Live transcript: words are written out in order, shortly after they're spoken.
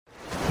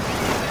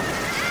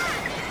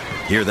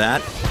Hear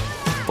that?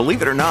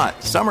 Believe it or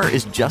not, summer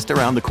is just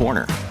around the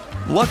corner.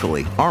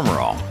 Luckily, Armor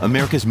All,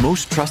 America's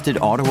most trusted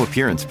auto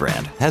appearance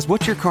brand, has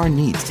what your car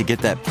needs to get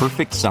that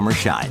perfect summer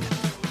shine.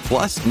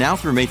 Plus, now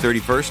through May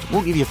 31st,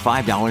 we'll give you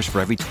 $5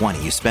 for every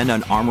 $20 you spend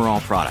on Armor All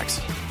products.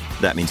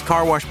 That means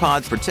car wash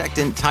pods,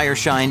 protectant, tire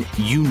shine,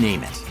 you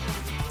name it.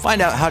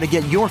 Find out how to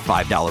get your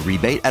 $5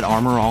 rebate at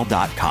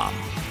armorall.com.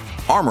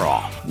 Armor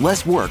All,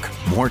 less work,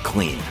 more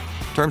clean.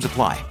 Terms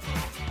apply.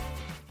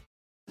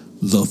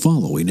 The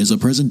following is a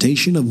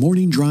presentation of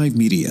Morning Drive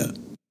Media.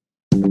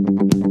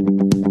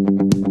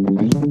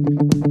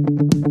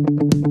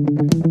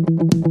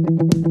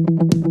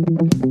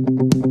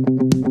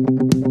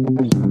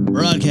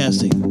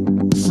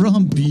 Broadcasting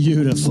from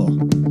beautiful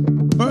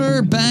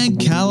Burbank,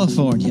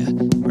 California,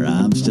 where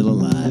I'm still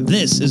alive.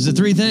 This is the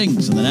Three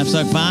Things on the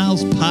Knapsack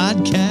Files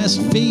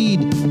podcast feed.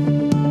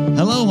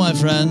 Hello, my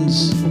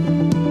friends.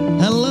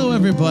 Hello,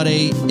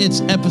 everybody.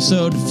 It's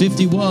episode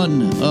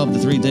 51 of the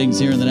Three Things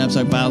here in the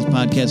Knapsack Files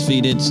podcast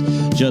feed. It's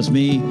just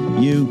me,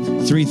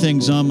 you, three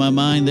things on my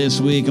mind this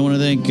week. I want to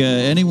thank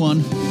anyone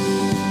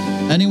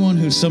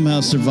who somehow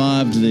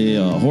survived the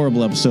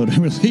horrible episode I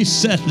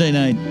released Saturday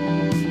night.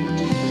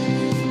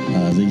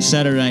 The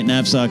Saturday Night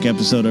Knapsack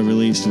episode I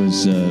released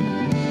was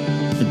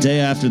the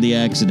day after the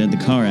accident, the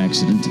car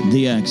accident,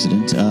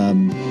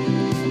 and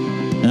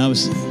I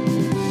was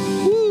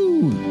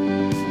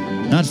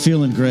not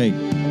feeling great.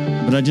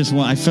 But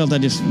I felt I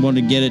just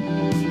wanted to get it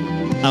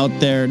out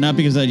there, not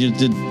because I just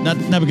did,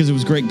 not because it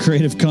was great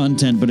creative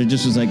content, but it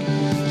just was like,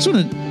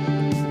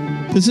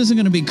 this isn't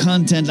going to be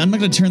content. I'm not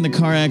going to turn the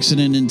car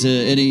accident into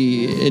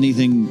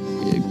anything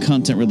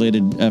content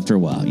related after a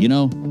while. You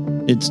know,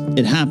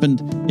 it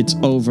happened. It's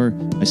over.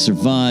 I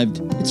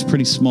survived. It's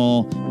pretty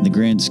small in the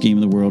grand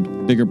scheme of the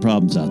world. Bigger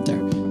problems out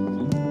there.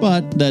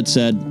 But that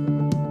said,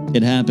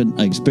 it happened.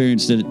 I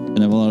experienced it, and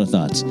I have a lot of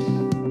thoughts.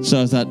 So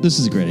I thought, this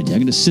is a great idea. I'm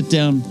going to sit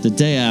down the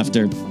day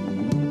after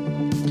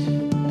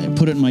and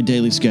put it in my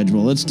daily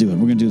schedule. Let's do it.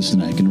 We're going to do this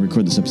tonight. I'm going to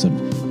record this episode.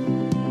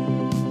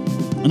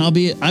 And I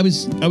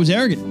was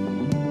arrogant.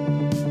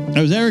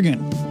 I was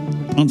arrogant.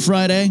 On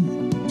Friday,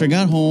 after I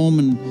got home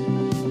and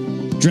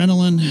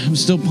adrenaline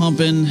was still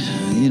pumping,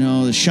 you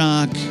know, the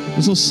shock. I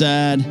was a little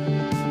sad,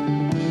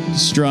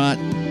 distraught,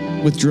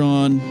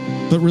 withdrawn,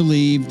 but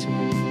relieved.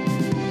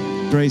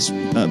 Grace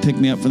picked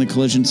me up from the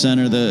collision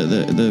center,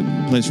 the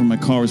place where my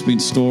car was being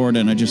stored,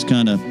 and I just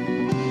kind of,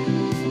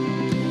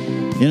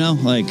 you know,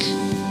 like,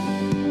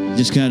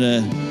 just kind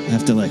of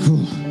have to, like,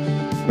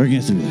 we're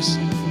getting through this.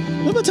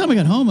 But by the time I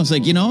got home, I was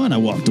like, you know, and I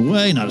walked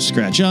away, not a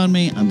scratch on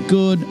me. I'm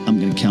good. I'm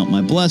going to count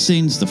my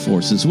blessings. The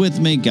force is with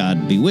me.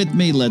 God be with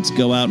me. Let's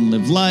go out and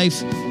live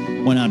life.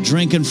 Went out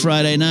drinking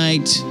Friday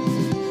night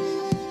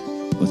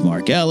with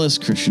Mark Ellis,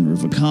 Christian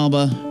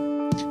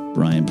Rufacalba,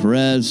 Brian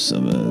Perez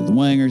of the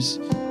Wangers.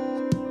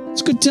 It's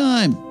a good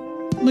time.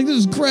 I'm like, this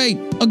is great.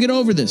 I'll get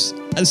over this.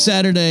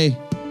 Saturday,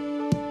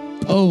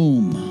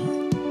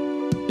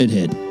 it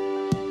hit.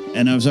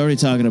 And I was already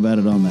talking about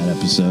it on that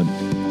episode.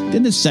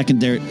 Then the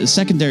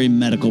secondary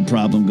medical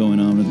problem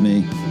going on with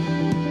me.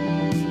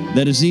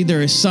 That is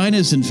either a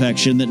sinus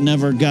infection that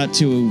never got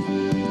to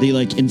the,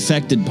 like,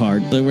 infected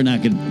part. We're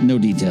not going no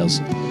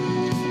details.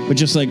 But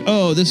just like,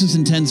 this is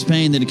intense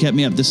pain that it kept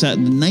me up. The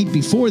night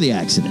before the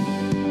accident,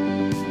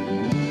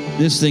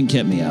 this thing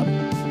kept me up.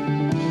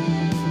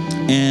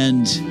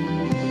 And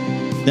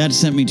that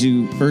sent me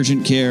to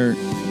urgent care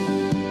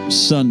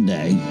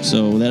Sunday.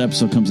 So that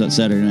episode comes out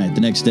Saturday night.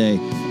 The next day,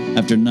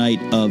 after a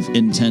night of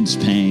intense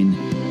pain,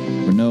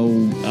 where no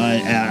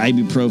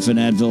ibuprofen,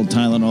 Advil,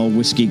 Tylenol,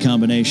 whiskey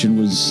combination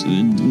was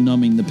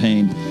numbing the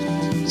pain,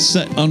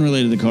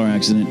 unrelated to the car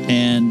accident.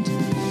 And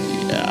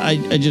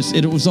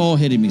it was all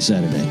hitting me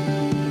Saturday.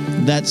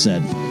 That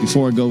said,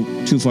 before I go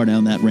too far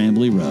down that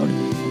rambly road,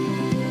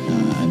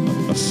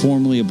 I'm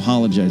formally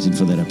apologizing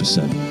for that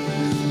episode.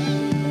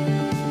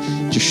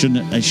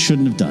 I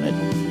shouldn't have done it.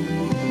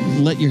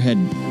 Let your head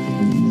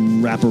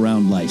wrap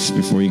around life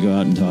before you go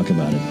out and talk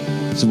about it.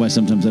 That's why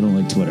sometimes I don't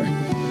like Twitter.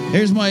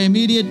 Here's my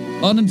immediate,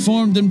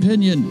 uninformed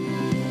opinion.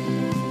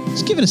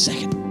 Just give it a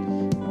second.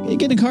 You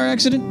get in a car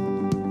accident?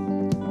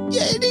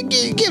 Yeah,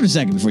 give it a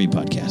second before you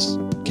podcast.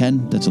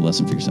 Ken, that's a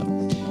lesson for yourself.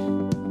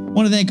 I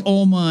want to thank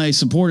all my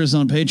supporters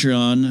on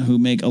Patreon who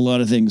make a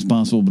lot of things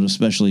possible, but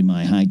especially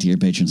my high-tier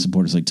patron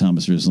supporters like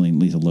Thomas Risling,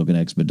 Lethal Logan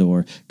X,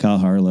 Bador, Kyle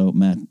Harlow,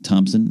 Matt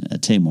Thompson,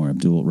 Tamor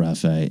Abdul,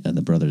 Rafi,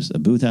 the brothers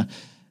Abutha,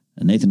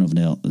 Nathan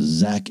O'Neill,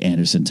 Zach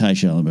Anderson, Ty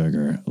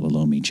Schellenberger,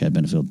 Lalomi, Chad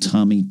Benefield,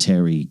 Tommy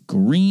Terry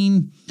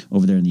Green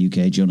over there in the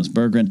UK, Jonas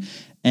Berggren.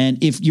 And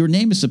if your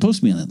name is supposed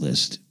to be on that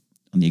list,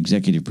 on the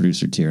executive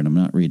producer tier, and I'm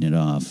not reading it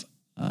off,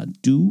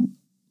 do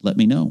let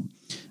me know.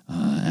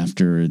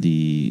 After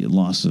the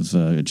loss of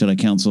Jedi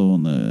Council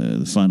and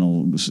the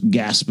final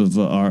gasp of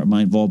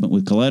my involvement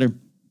with Collider,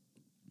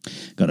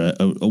 got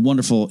a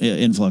wonderful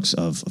influx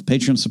of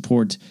Patreon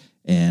support,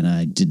 and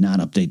I did not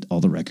update all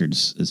the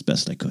records as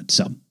best I could.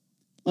 So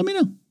let me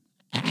know.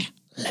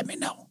 Let me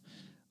know.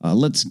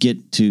 Let's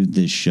get to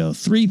this show.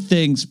 Three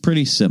things,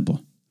 pretty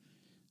simple.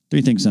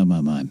 Three things on my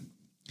mind.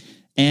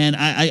 And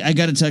I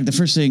got to tell you, the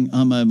first thing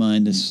on my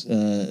mind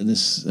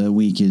this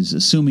week is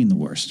assuming the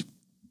worst.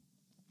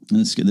 And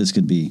this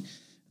could be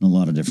in a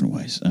lot of different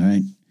ways, all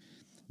right?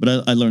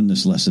 But I learned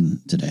this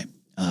lesson today.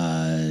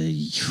 And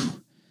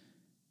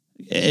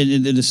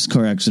this is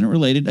car accident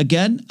related.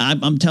 Again,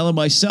 I'm telling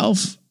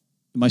myself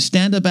my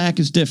stand-up act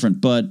is different,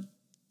 but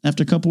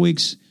after a couple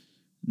weeks,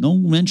 no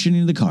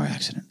mentioning the car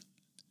accident.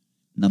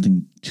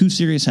 Nothing too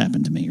serious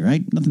happened to me,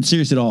 right? Nothing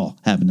serious at all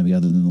happened to me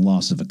other than the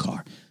loss of a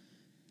car.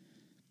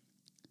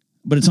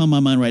 But it's on my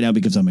mind right now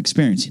because I'm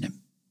experiencing it.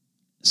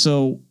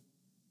 So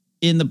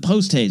in the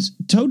post-haste,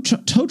 tow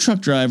truck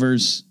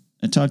drivers,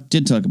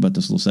 did talk about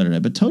this a little Saturday,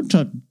 but tow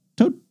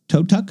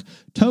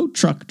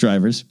truck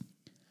drivers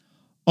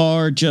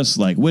are just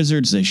like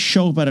wizards. They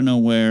show up out of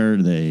nowhere.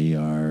 They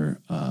are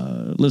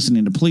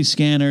listening to police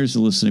scanners.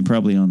 They're listening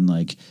probably on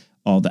like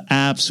all the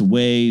apps,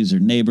 Waze or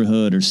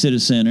Neighborhood or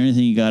Citizen or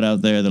anything you got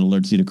out there that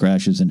alerts you to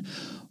crashes. And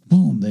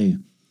boom, they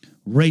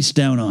race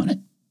down on it.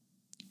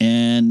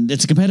 And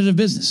it's a competitive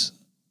business.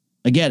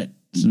 I get it.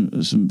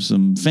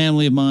 Some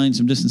family of mine,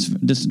 some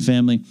distant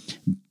family,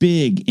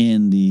 big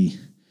in the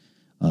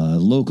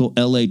local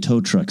LA tow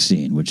truck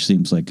scene, which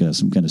seems like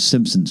some kind of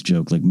Simpsons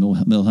joke, like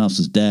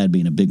Milhouse's dad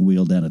being a big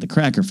wheel down at the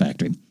cracker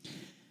factory.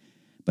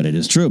 But it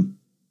is true.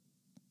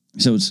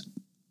 So it's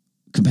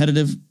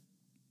competitive,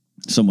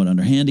 somewhat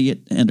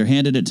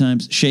underhanded at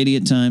times, shady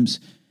at times,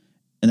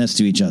 and that's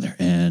to each other.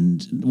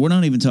 And we're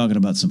not even talking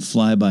about some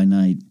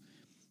fly-by-night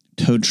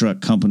tow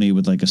truck company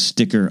with like a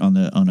sticker on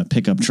a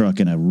pickup truck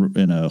and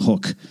a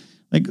hook,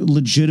 like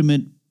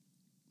legitimate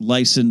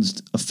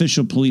licensed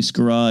official police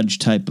garage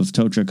type of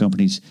tow truck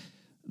companies.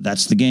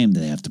 That's the game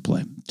they have to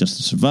play just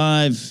to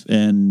survive,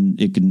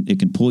 and it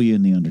can pull you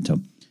in the undertow.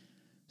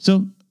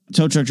 So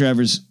tow truck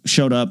drivers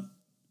showed up.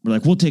 We're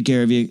like, we'll take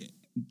care of you.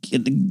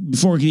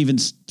 Before we could even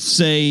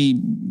say,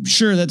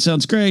 sure, that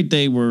sounds great,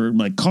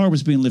 my car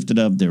was being lifted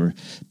up. They were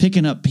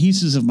picking up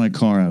pieces of my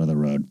car out of the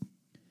road.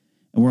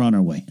 And we're on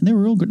our way. And they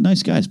were real good,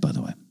 nice guys, by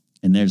the way.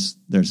 And there's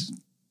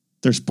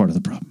part of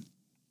the problem.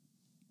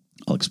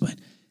 I'll explain.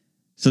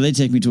 So they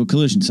take me to a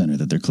collision center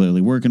that they're clearly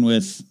working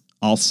with.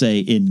 I'll say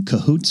in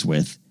cahoots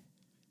with.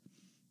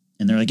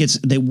 And they're like,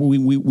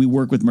 we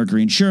work with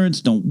Mercury Insurance.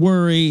 Don't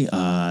worry.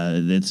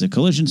 It's a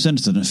collision center.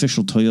 It's an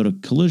official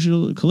Toyota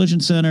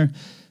collision center.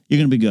 You're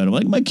going to be good. I'm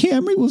like, my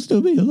Camry will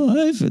still be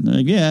alive. And they're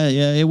like, yeah,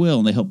 it will.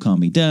 And they help calm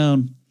me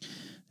down.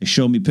 They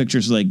show me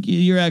pictures like,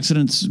 your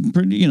accident's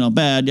pretty,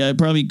 bad. Yeah,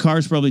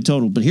 car's probably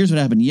totaled. But here's what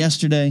happened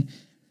yesterday.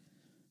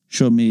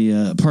 Showed me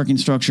a parking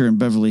structure in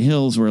Beverly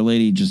Hills where a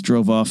lady just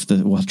drove off the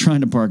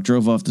second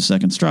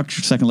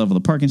level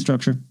of the parking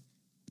structure.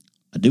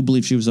 I do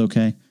believe she was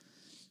okay.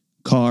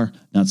 Car,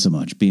 not so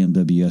much.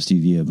 BMW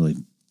SUV, I believe.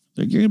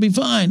 Like, you're going to be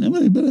fine. I'm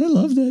like, but I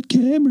love that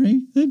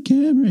Camry. That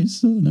Camry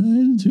is so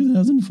nice.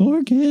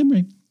 2004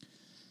 Camry.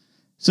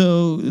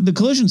 So the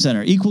collision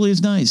center, equally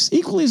as nice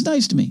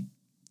to me.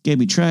 Gave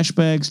me trash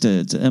bags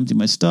to empty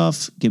my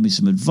stuff, gave me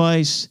some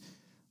advice,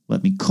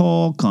 let me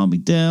calm me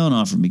down,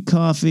 offered me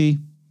coffee.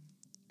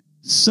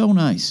 So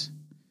nice.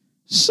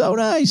 So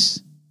nice.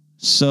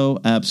 So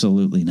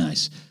absolutely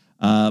nice.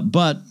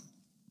 But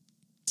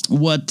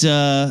what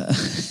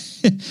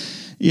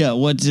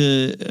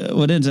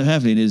what ends up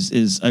happening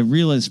is I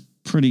realized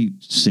pretty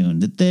soon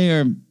that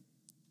they're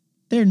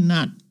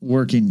not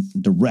working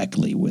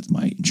directly with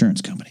my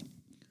insurance company.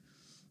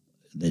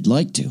 They'd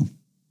like to,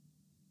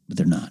 but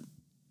they're not.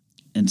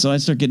 And so I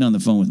start getting on the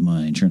phone with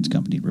my insurance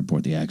company to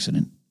report the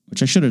accident,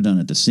 which I should have done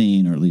at the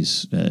scene, or at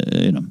least,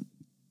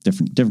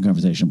 different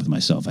conversation with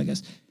myself, I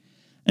guess.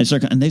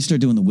 And they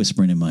start doing the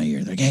whispering in my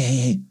ear. They're like,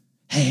 hey,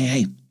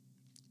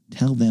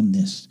 tell them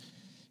this.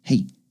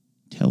 Hey,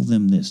 tell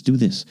them this. Do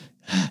this.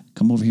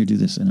 Come over here, do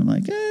this. And I'm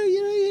like,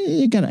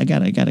 I got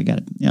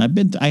it. Yeah,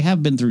 I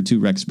have been through 2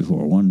 wrecks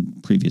before.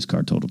 One previous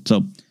car totaled.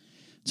 So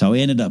that's how I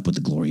ended up with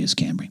the glorious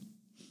Camry.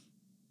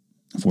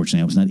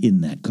 Unfortunately, I was not in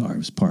that car. It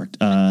was parked.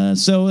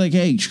 So like,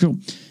 hey, cool.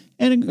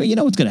 And you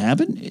know what's going to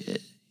happen?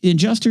 The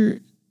adjuster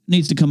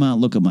needs to come out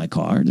and look at my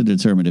car to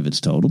determine if it's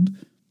totaled.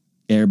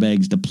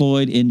 Airbags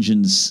deployed,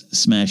 engines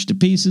smashed to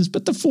pieces,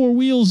 but the 4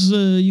 wheels,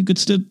 you could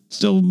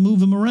still move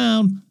them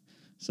around.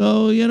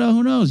 So,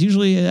 who knows?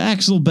 Usually an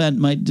axle bent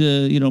might, my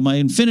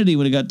Infiniti,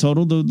 when it got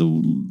totaled,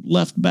 the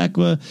left back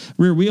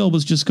rear wheel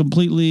was just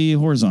completely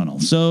horizontal.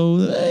 So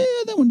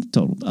that one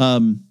totaled.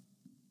 I'm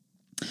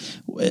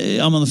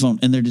on the phone,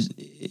 and they're just,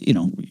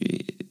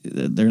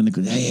 they're in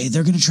the, hey,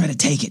 they're going to try to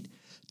take it.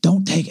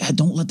 Don't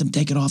let them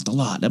take it off the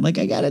lot. I'm like,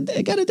 I gotta do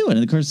it.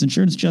 And of course, the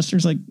insurance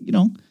adjuster's like, in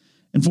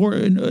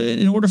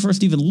order for us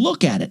to even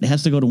look at it, it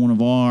has to go to one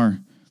of our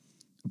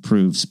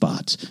approved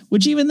spots,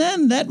 which even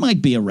then, that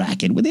might be a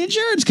racket with the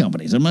insurance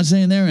companies. I'm not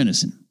saying they're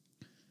innocent.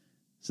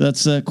 So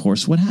that's, of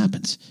course, what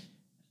happens.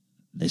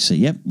 They say,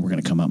 yep, we're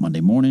going to come out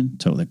Monday morning,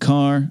 tow the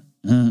car.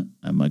 I'm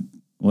like,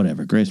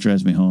 whatever. Grace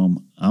drives me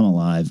home. I'm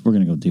alive. We're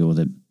going to go deal with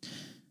it.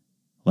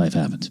 Life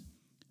happens.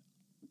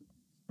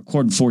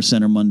 Recording Force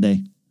Center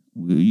Monday.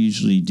 We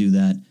usually do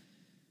that.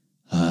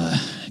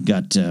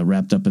 Got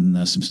wrapped up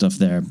in some stuff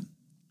there.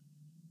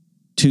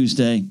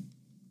 Tuesday,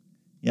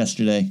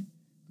 yesterday,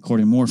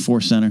 recording more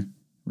Force Center,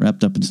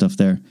 wrapped up and stuff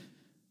there.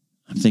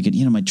 I'm thinking,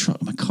 my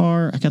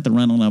car, I got the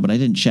rental now, but I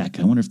didn't check.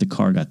 I wonder if the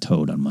car got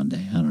towed on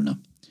Monday. I don't know.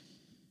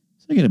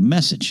 So I get a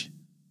message,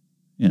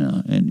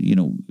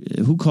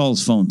 who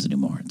calls phones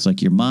anymore? It's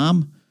like your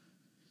mom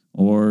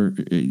or,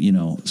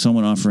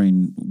 someone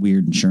offering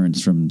weird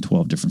insurance from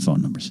 12 different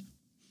phone numbers.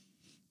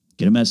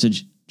 Get a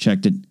message,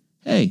 checked it.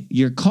 Hey,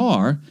 your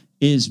car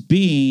is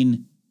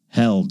being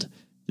held.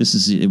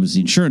 It was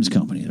the insurance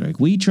company. They're like,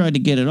 we tried to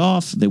get it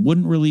off. They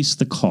wouldn't release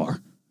the car.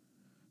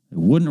 No,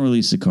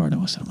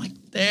 I'm like,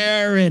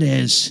 there it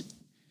is.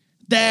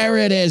 There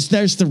it is.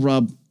 There's the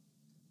rub.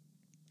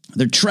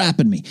 They're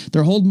trapping me.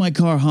 They're holding my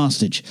car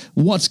hostage.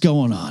 What's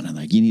going on? And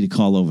like, you need to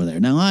call over there.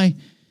 Now, I'm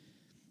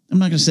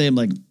not going to say I'm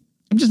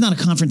just not a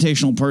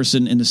confrontational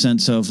person in the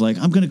sense of like,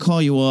 I'm going to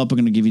call you up. I'm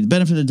going to give you the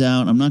benefit of the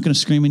doubt. I'm not going to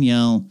scream and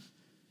yell.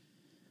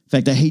 In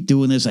fact, I hate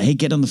doing this. I hate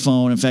getting on the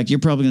phone. In fact, you're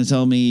probably going to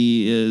tell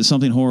me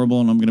something horrible,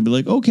 and I'm going to be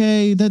like,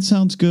 okay, that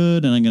sounds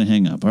good, and I'm going to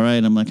hang up. All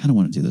right? I'm like, I don't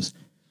want to do this.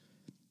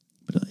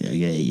 But,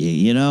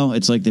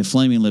 it's like the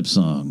Flaming Lips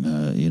song.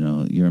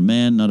 You're a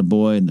man, not a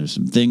boy, and there's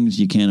some things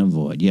you can't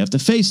avoid. You have to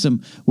face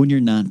them when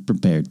you're not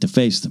prepared to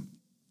face them.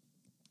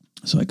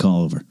 So I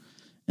call over,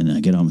 and then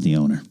I get on with the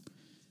owner.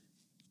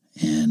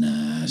 And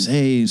I say,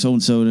 hey,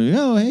 so-and-so,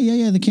 oh, hey,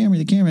 yeah, the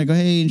Camry. I go,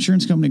 hey,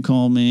 insurance company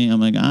called me.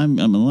 I'm like, I'm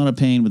in a lot of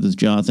pain with this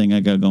jaw thing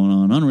I got going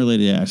on.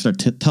 Unrelated. I start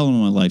telling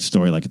him my life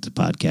story like it's a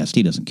podcast.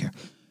 He doesn't care.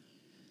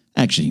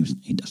 Actually,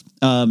 he does.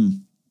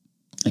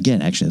 Again,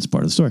 that's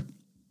part of the story.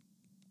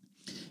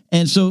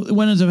 And so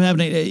what ends up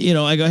happening,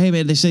 I go, hey,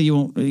 man, they say you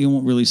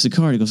won't release the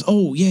car. He goes,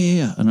 oh,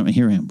 yeah. And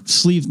here I am.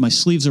 My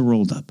sleeves are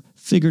rolled up,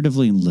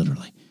 figuratively and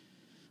literally.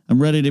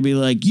 I'm ready to be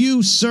like,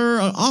 you, sir,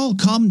 I'll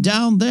come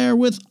down there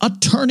with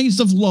attorneys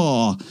of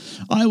law.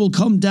 I will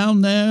come down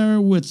there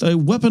with a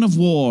weapon of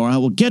war. I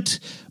will get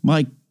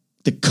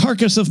the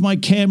carcass of my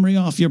Camry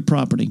off your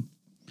property.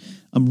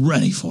 I'm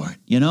ready for it,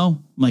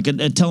 Like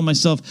I tell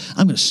myself,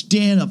 I'm going to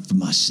stand up for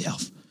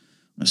myself.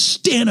 I'm going to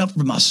stand up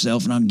for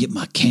myself, and I'm going to get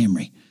my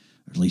Camry,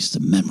 or at least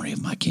the memory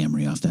of my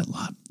Camry, off that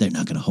lot. They're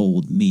not going to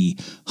hold me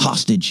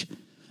hostage.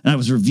 And I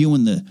was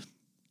reviewing the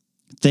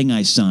thing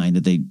I signed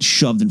that they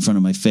shoved in front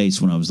of my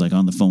face when I was like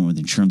on the phone with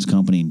the insurance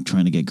company and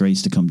trying to get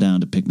Grace to come down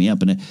to pick me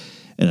up. And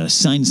I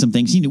signed some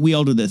things. We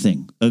all do that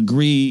thing.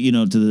 Agree,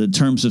 to the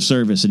terms of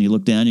service. And you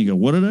look down and you go,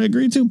 what did I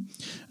agree to?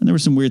 And there were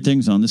some weird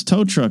things on this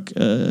tow truck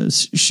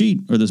sheet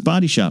or this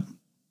body shop.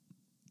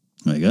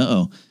 I'm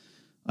like,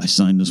 I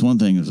signed this one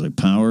thing. It was like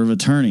power of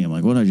attorney. I'm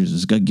like, what? I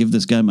just got to give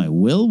this guy my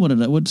will?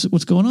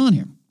 What's going on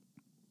here?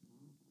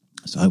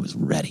 So I was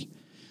ready.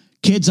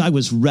 Kids, I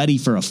was ready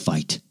for a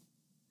fight.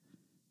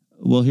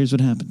 Well, here's what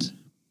happens.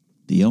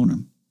 The owner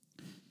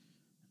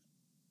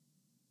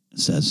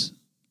says,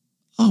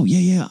 oh,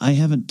 yeah, I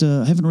haven't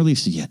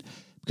released it yet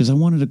because I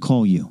wanted to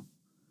call you.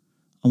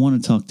 I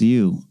want to talk to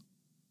you.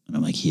 And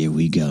I'm like, here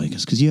we go. He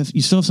goes, because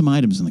you still have some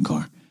items in the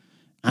car.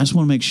 I just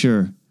want to make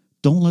sure,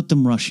 don't let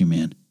them rush you,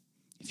 man.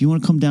 If you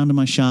want to come down to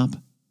my shop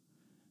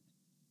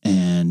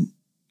and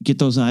get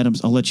those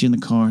items, I'll let you in the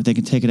car. They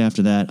can take it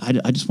after that.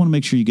 I just want to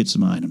make sure you get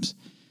some items.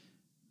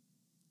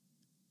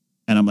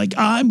 And I'm like,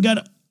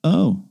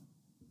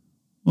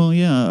 well,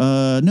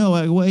 yeah,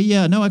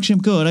 no, actually,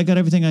 I'm good. I got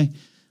everything I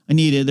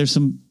needed. There's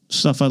some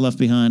stuff I left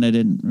behind I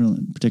didn't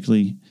really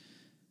particularly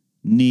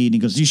need. And he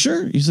goes, you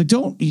sure? He's like,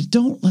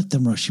 don't let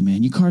them rush you,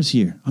 man. Your car's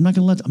here. I'm not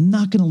going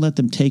to let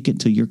them take it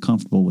until you're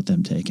comfortable with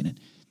them taking it.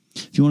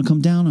 If you want to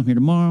come down, I'm here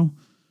tomorrow.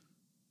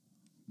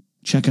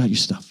 Check out your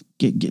stuff.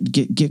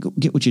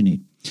 Get what you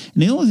need.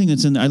 And the only thing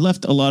that's in there, I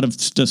left a lot of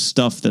just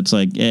stuff that's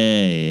like,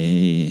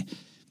 hey,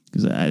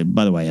 because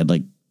by the way, I had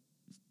like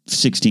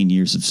 16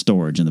 years of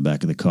storage in the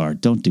back of the car.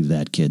 Don't do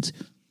that, kids.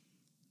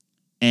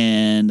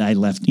 And I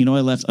left,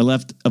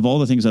 of all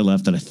the things I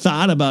left that I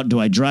thought about, do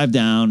I drive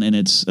down? And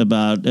it's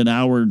about an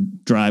hour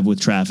drive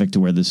with traffic to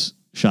where this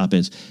shop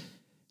is.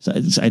 So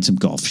I had some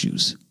golf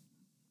shoes.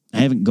 I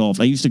haven't golfed.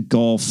 I used to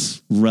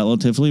golf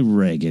relatively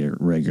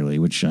regularly,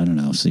 which I don't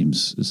know, is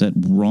that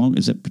wrong?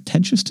 Is that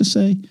pretentious to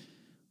say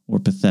or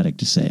pathetic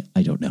to say?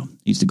 I don't know. I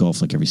used to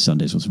golf like every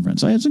Sundays with some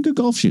friends. So I had some good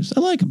golf shoes. I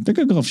like them. They're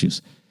good golf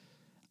shoes.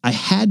 I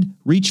had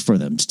reached for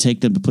them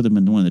to put them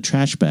in one of the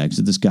trash bags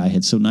that this guy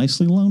had so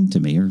nicely loaned to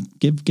me or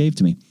gave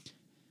to me.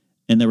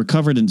 And they were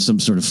covered in some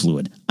sort of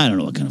fluid. I don't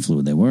know what kind of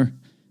fluid they were.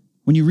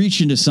 When you reach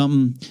into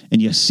something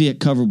and you see it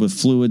covered with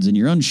fluids and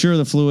you're unsure of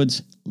the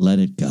fluids, let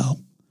it go.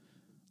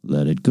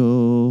 Let it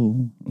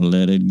go.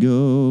 Let it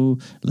go.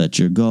 Let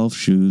your golf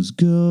shoes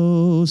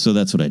go. So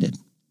that's what I did.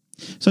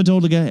 So I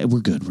told the guy, we're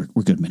good.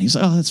 We're good, man. He's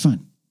like, oh, that's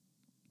fine.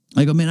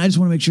 I go, man, I just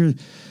want to make sure.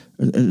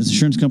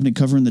 Insurance company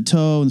covering the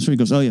tow. And so he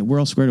goes, oh, yeah, we're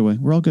all squared away.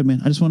 We're all good,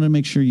 man. I just wanted to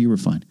make sure you were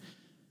fine.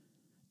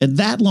 And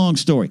that long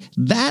story,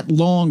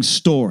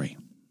 it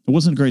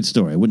wasn't a great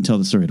story. I wouldn't tell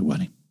the story at a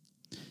wedding.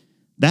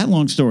 That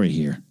long story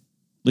here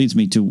leads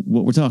me to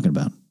what we're talking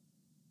about.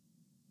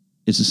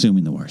 It's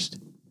assuming the worst.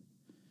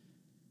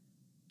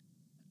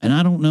 And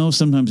I don't know,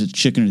 sometimes it's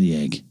chicken or the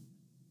egg.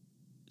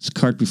 It's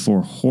cart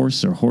before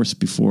horse or horse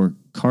before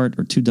cart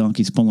or two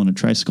donkeys pulling a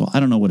tricycle. I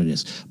don't know what it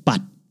is.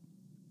 But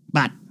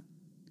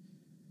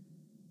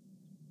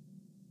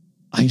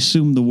I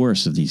assume the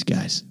worst of these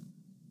guys.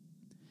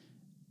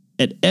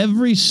 At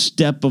every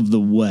step of the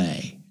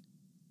way,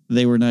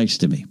 they were nice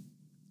to me.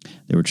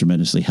 They were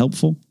tremendously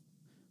helpful.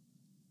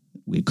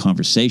 We had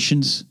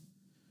conversations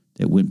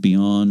that went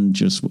beyond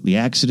just the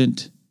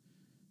accident.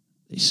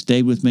 They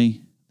stayed with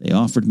me. They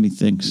offered me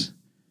things.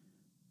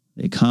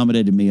 They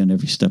accommodated me on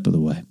every step of the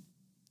way.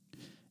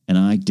 And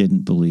I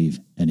didn't believe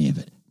any of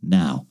it.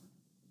 Now,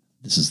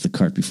 this is the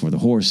cart before the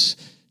horse,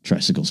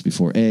 tricycles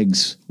before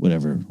eggs,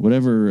 whatever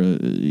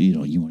you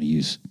want to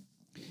use.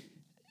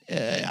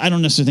 I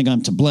don't necessarily think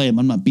I'm to blame.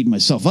 I'm not beating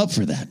myself up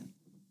for that.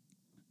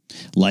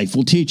 Life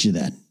will teach you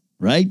that,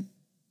 right?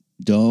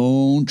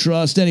 Don't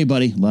trust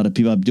anybody. A lot of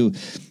people have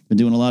been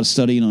doing a lot of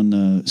studying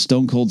on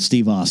Stone Cold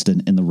Steve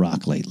Austin and The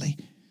Rock lately.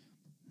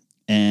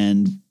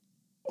 And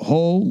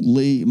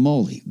holy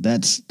moly,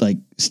 that's like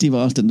Steve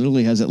Austin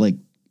literally has it like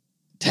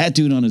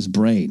tattooed on his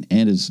brain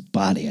and his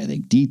body, I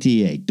think.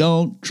 DTA,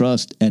 don't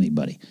trust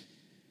anybody.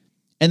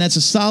 And that's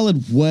a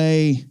solid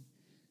way.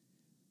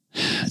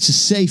 It's a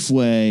safe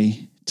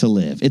way to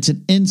live. It's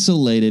an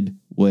insulated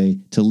way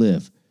to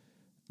live.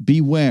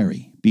 Be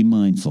wary, be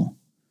mindful.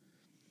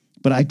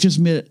 But I've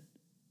met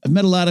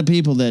a lot of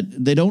people that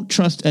they don't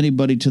trust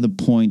anybody to the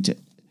point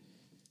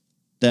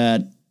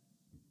that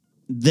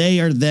they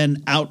are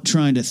then out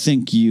trying to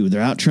think you.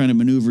 They're out trying to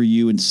maneuver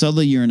you, and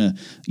suddenly you're in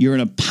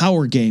a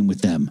power game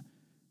with them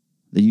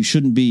that you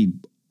shouldn't be,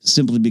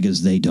 simply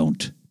because they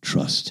don't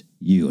trust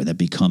you, and that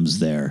becomes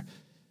the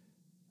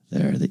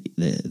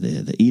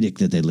edict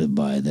that they live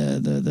by.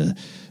 The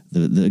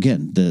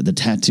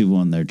tattoo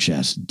on their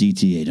chest,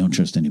 DTA, don't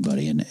trust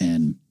anybody,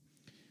 and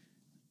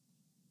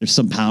there's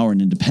some power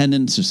in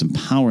independence. There's some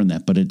power in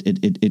that, but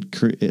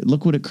it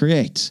look what it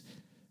creates.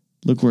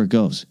 Look where it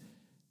goes.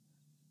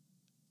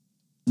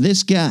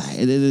 This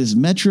guy, this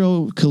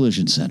Metro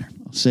Collision Center,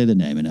 I'll say the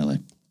name in LA.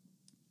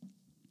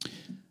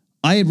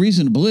 I had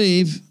reason to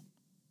believe,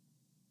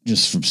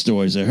 just from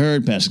stories I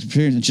heard, past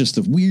experience, just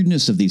the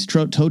weirdness of these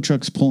tow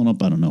trucks pulling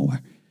up out of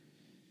nowhere.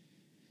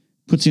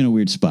 Puts you in a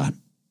weird spot.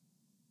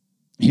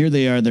 Here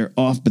they are, they're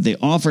off, but they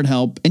offered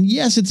help. And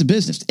yes, it's a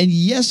business. And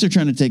yes, they're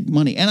trying to take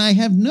money. And I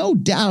have no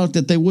doubt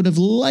that they would have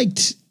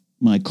liked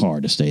my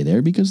car to stay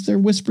there because they're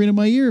whispering in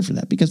my ear for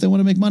that, because they want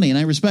to make money. And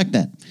I respect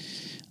that.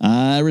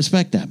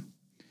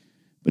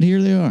 But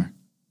here they are.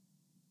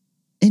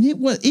 And it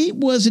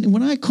wasn't,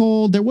 when I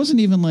called, there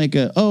wasn't even like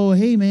oh,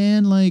 hey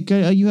man, like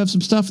you have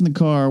some stuff in the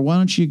car. Why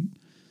don't you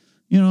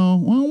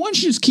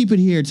just keep it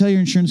here? Tell your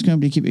insurance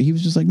company to keep it. He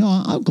was just like,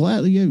 no, I'll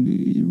gladly,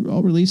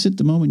 I'll release it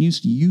the moment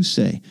you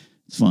say.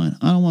 It's fine.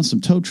 I don't want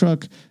some tow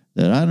truck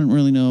that I don't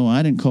really know.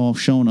 I didn't call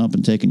showing up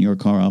and taking your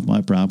car off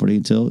my property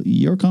until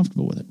you're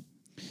comfortable with it.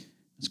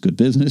 It's good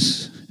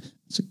business.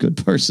 It's a good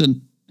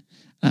person.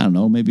 I don't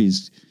know. Maybe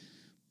he's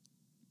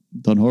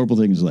done horrible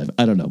things in his life.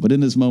 I don't know. But in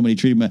this moment, he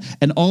treated me.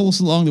 And all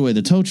along the way,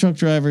 the tow truck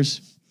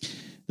drivers,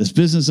 this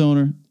business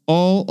owner,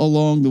 all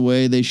along the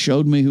way, they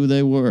showed me who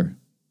they were.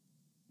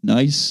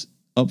 Nice,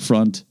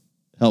 upfront,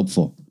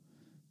 helpful.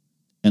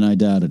 And I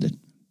doubted it.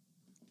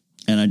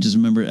 And I just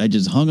remember, I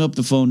just hung up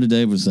the phone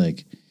today, was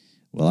like,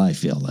 well, I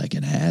feel like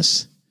an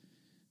ass.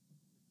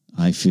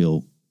 I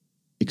feel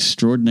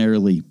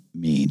extraordinarily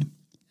mean.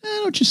 I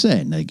know what you're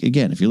saying. Like,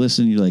 again, if you're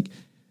listening, you're like,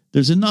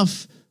 there's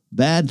enough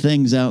bad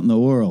things out in the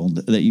world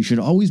that you should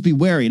always be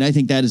wary. And I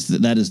think that is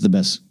the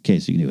best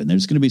case you can do. And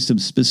there's going to be some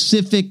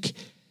specific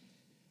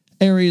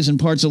areas and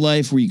parts of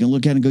life where you can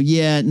look at it and go,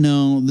 yeah,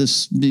 no,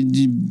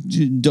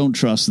 don't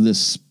trust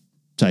this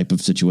type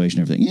of situation.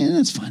 Everything. Yeah,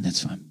 that's fine.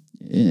 That's fine.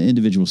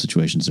 Individual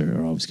situations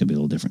are always going to be a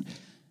little different.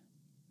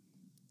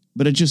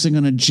 But it's just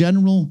on a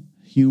general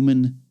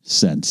human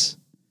sense.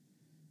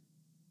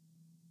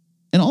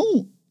 And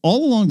all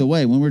along the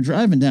way, when we're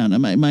driving down,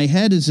 my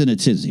head is in a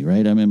tizzy,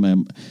 right?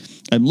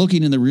 I'm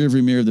looking in the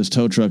rearview mirror of this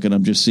tow truck, and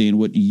I'm just seeing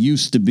what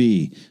used to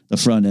be the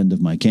front end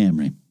of my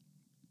Camry.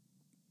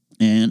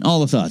 And all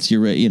the thoughts,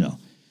 you're right,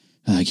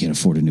 I can't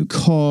afford a new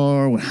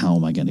car. How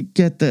am I going to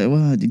get that?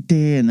 Well,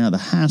 and now the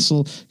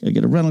hassle. I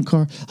get a rental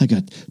car. I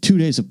got 2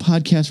 days of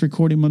podcast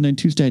recording Monday and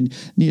Tuesday.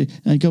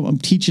 I'm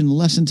teaching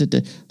lessons at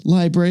the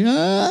library.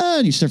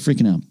 And you start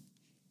freaking out.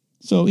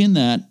 So in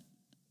that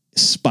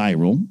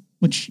spiral,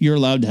 which you're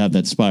allowed to have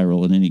that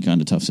spiral in any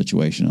kind of tough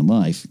situation in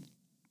life.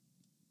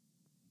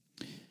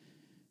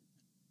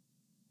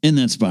 In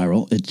that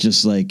spiral, it's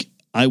just like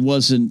I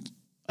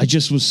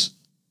just was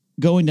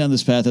going down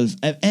this path of,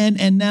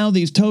 and now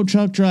these tow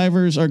truck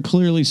drivers are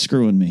clearly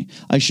screwing me.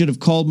 I should have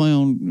called my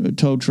own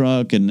tow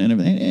truck and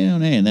everything.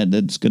 And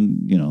that's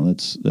going,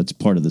 that's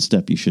part of the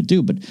step you should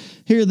do. But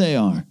here they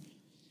are.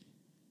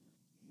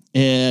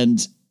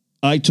 And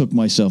I took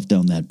myself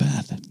down that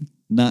path,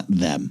 not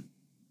them.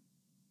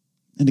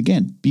 And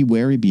again, be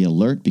wary, be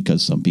alert,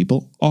 because some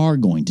people are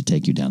going to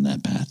take you down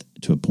that path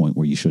to a point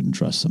where you shouldn't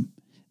trust them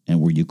and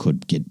where you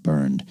could get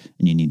burned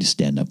and you need to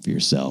stand up for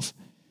yourself.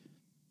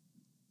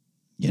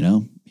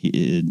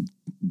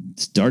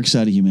 It's dark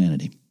side of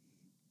humanity.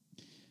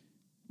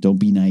 Don't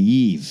be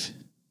naive,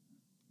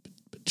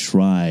 but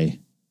try,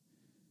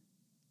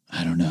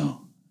 I don't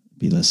know,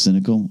 be less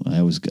cynical. I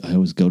always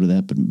go to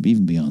that, but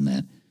even beyond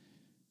that,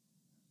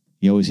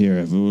 you always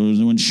hear,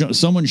 when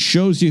someone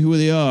shows you who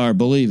they are,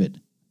 believe it.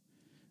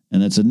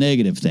 And that's a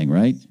negative thing,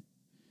 right?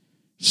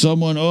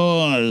 Someone,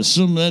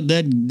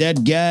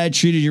 that guy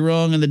treated you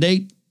wrong on the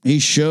date. He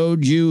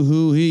showed you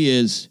who he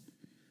is.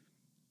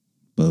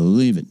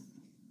 Believe it.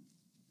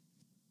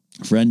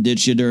 Friend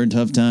ditched you during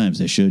tough times.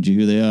 They showed you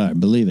who they are.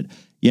 Believe it.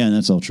 Yeah, and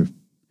that's all true.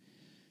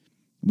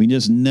 We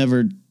just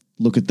never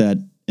look at that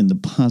in the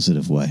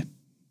positive way.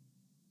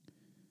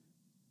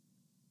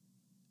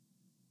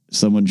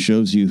 Someone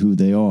shows you who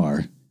they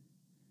are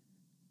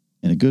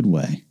in a good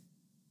way.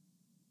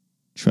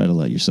 Try to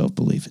let yourself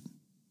believe it.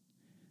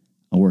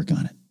 I'll work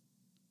on it.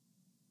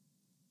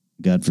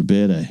 God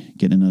forbid I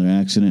get in another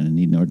accident and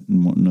need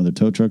another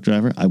tow truck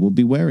driver. I will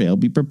be wary. I'll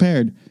be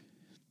prepared.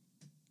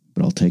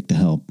 But I'll take the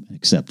help,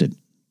 accept it,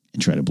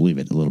 and try to believe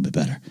it a little bit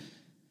better.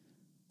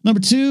 Number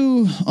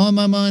 2 on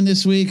my mind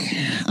this week.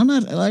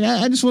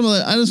 I just want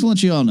to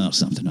let you all know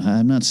something.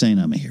 I'm not saying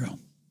I'm a hero.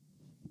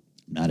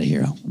 I'm not a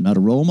hero. I'm not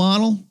a role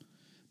model,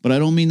 but I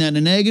don't mean that in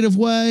a negative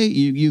way.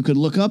 You could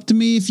look up to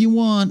me if you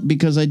want,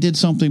 because I did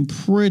something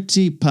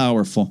pretty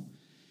powerful.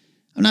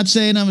 I'm not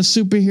saying I'm a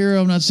superhero.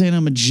 I'm not saying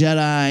I'm a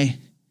Jedi. I'm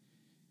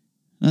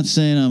not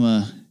saying I'm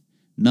a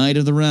Knight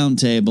of the Round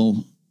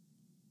Table.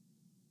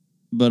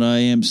 But I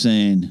am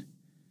saying,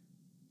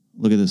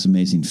 look at this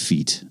amazing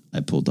feat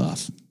I pulled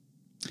off.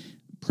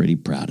 Pretty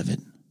proud of it.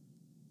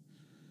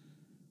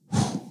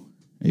 Whew.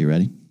 Are you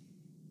ready?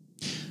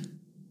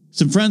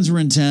 Some friends were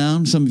in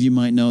town. Some of you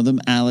might know them.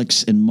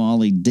 Alex and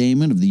Molly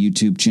Damon of the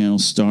YouTube channel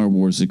Star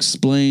Wars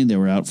Explained. They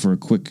were out for a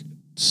quick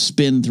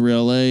spin through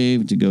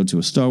LA to go to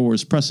a Star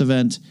Wars press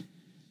event.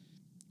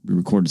 We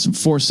recorded some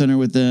Force Center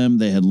with them.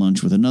 They had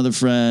lunch with another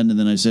friend. And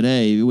then I said,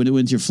 hey,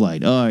 when's your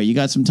flight? Oh, you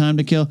got some time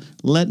to kill?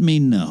 Let me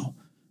know.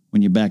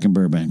 When you're back in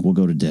Burbank, we'll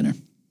go to dinner.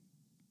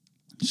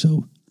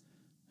 So,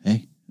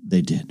 hey,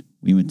 they did.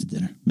 We went to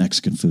dinner.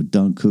 Mexican food.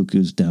 Don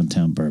Cuckoo's,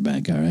 downtown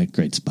Burbank. All right,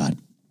 great spot.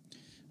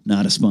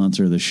 Not a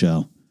sponsor of the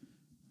show.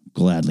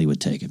 Gladly would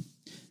take it.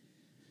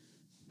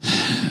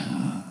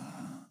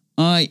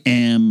 I've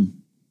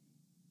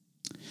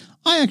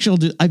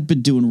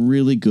been doing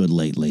really good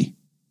lately.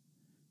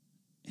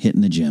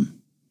 Hitting the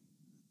gym.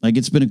 Like,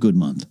 it's been a good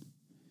month.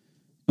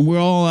 And we're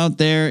all out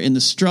there in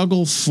the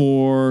struggle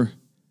for...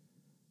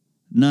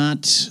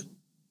 the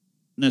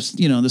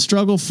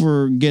struggle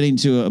for getting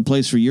to a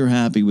place where you're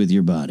happy with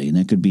your body. And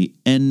that could be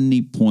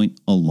any point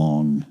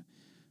along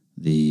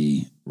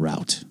the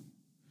route.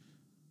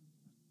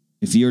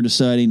 If you're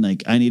deciding,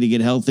 like, I need to get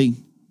healthy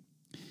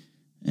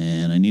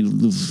and I need to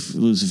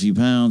lose a few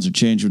pounds or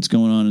change what's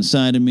going on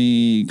inside of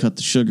me, cut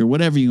the sugar,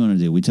 whatever you want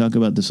to do. We talk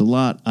about this a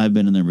lot. I've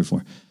been in there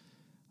before.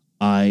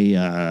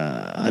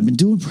 I've been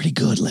doing pretty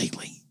good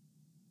lately.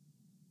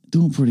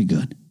 Doing pretty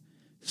good.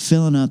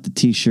 Filling out the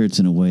T-shirts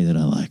in a way that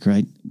I like,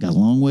 right? Got a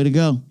long way to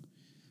go.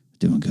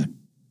 Doing good.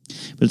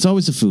 But it's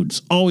always the food.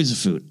 It's always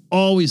the food.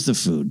 Always the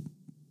food.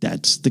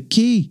 That's the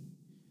key.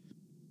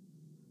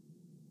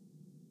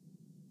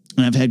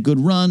 And I've had good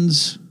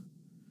runs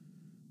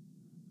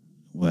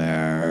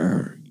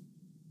where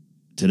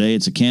today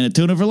it's a can of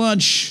tuna for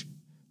lunch.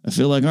 I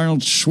feel like Arnold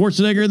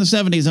Schwarzenegger in the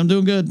 70s. I'm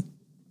doing good.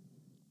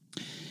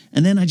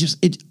 And then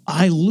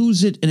I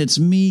lose it, and it's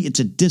me. It's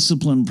a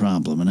discipline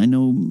problem. And I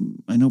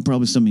know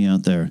probably some of you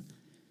out there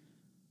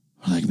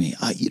are like me.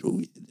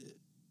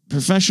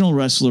 Professional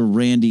wrestler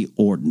Randy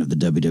Orton of the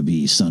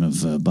WWE, son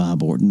of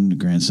Bob Orton, the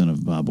grandson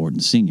of Bob Orton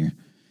Sr.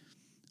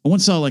 I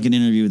once saw like an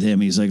interview with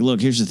him. He's like,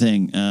 look, here's the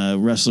thing.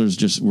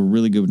 Wrestlers we're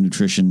really good with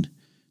nutrition.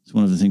 It's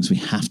one of the things we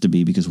have to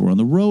be because we're on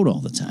the road all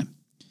the time,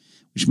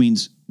 which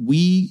means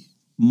we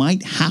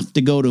might have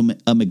to go to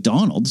a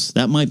McDonald's.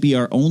 That might be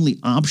our only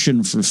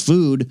option for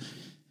food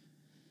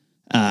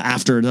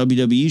after a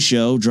WWE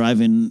show,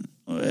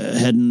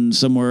 heading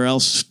somewhere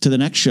else to the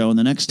next show in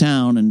the next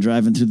town and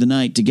driving through the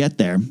night to get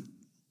there.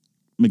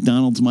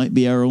 McDonald's might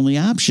be our only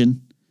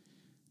option,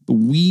 but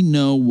we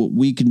know what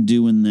we can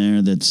do in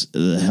there that's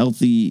the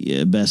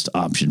healthy, best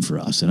option for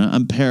us. And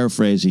I'm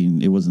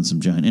paraphrasing. It wasn't some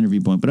giant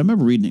interview point, but I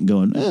remember reading it and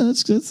going,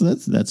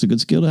 that's a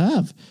good skill to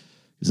have.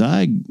 Because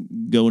I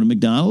go to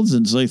McDonald's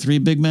and it's like 3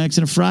 Big Macs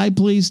and a fry,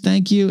 please,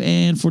 thank you,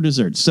 and for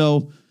dessert.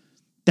 So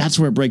that's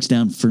where it breaks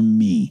down for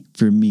me.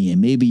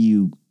 And maybe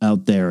you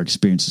out there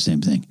experience the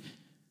same thing.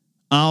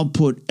 I'll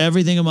put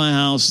everything in my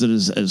house that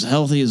is as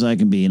healthy as I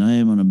can be, and I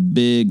am on a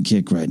big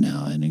kick right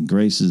now. And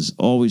Grace is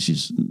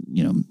always,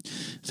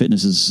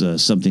 fitness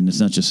is something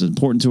that's not just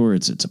important to her,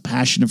 it's a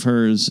passion of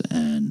hers,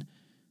 and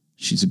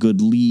she's a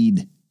good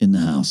lead in the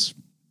house.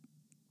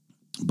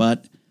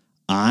 But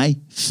I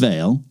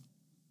fail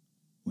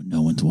when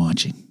no one's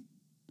watching.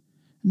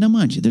 Now,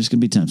 mind you, there's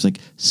going to be times like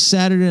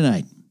Saturday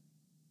night.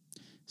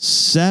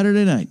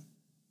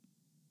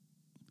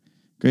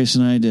 Grace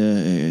and I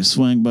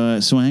swung by.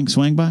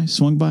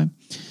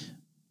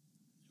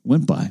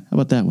 Went by. How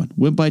about that one?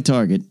 Went by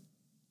Target.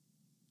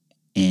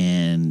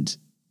 And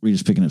we're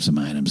just picking up some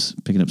items,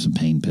 picking up some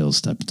pain pills,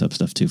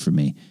 stuff too for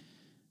me.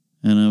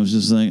 And I was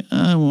just like,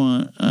 I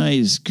want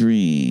ice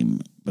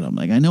cream. But I'm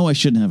like, I know I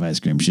shouldn't have ice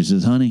cream. She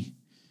says, honey,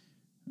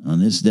 on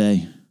this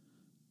day,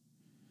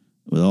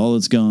 with all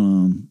that's going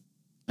on,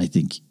 I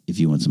think if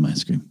you want some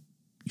ice cream,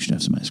 you should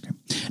have some ice cream.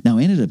 Now,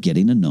 I ended up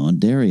getting a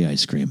non-dairy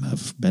ice cream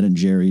of Ben &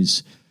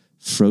 Jerry's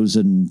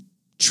frozen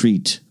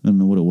treat. I don't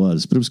know what it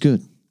was, but it was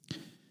good.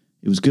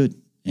 It was good.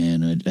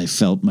 And I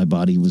felt my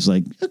body was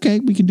like, okay,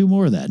 we can do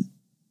more of that.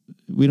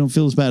 We don't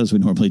feel as bad as we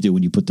normally do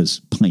when you put this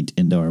pint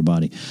into our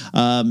body,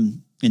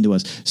 into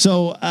us.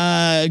 So,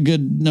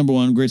 good, number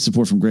one, great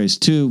support from Grace.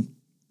 2,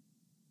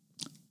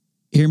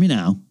 hear me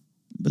now,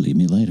 believe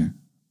me later,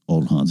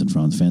 old Hans and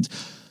Franz fans.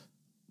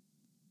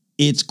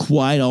 It's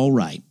quite all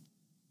right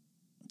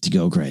to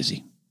go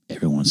crazy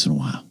every once in a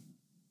while.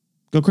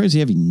 Go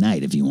crazy every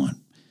night if you want.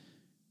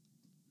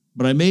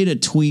 But I made a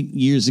tweet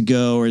years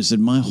ago where I said,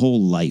 my whole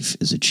life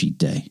is a cheat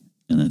day.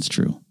 And that's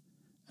true.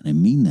 And I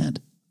mean that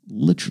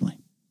literally.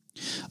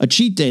 A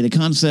cheat day, the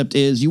concept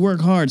is you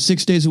work hard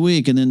 6 days a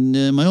week. And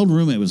then my old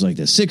roommate was like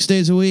this. 6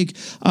 days a week,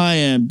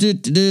 I'm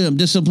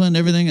disciplined,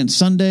 everything. And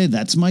Sunday,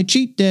 that's my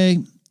cheat day.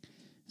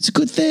 It's a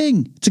good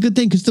thing. It's a good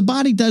thing because the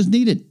body does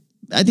need it.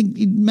 I think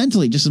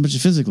mentally just as much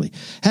as physically.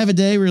 Have a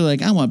day where you're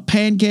like, I want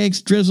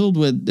pancakes drizzled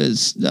with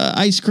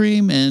ice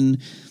cream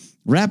and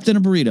wrapped in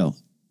a burrito.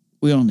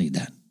 We all need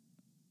that.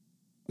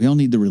 We all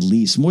need the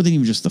release. More than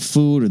even just the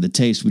food or the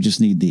taste, we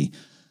just need the,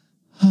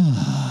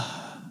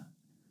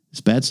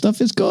 this bad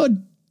stuff is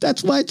good.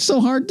 That's why it's so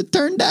hard to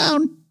turn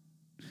down.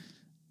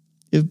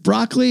 If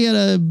broccoli had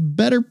a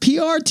better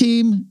PR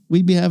team,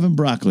 we'd be having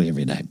broccoli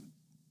every day.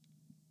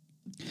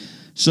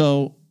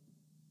 So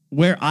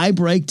where I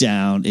break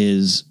down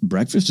is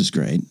breakfast is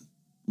great.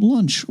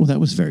 Lunch, well, that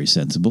was very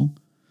sensible.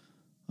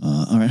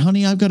 All right,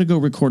 honey, I've got to go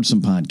record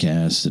some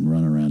podcasts and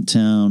run around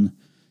town.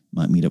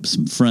 Might meet up with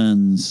some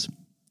friends.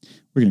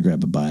 We're going to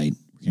grab a bite.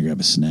 We're going to grab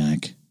a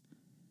snack.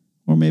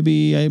 Or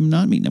maybe I'm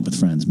not meeting up with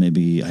friends.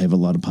 Maybe I have a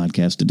lot of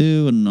podcasts to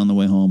do, and on the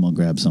way home, I'll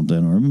grab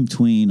something. Or in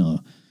between,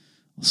 I'll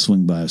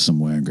swing by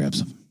somewhere and grab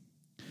something.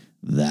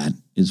 That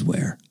is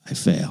where I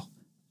fail.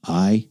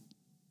 I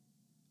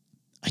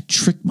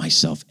trick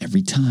myself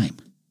every time.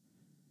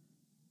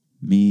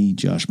 Me,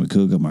 Josh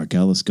McCouga, Mark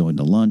Ellis going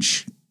to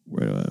lunch.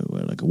 We're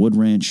like a wood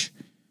ranch.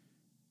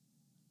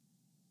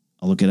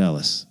 I'll look at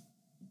Ellis.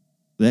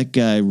 That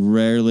guy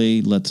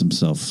rarely lets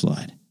himself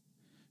slide.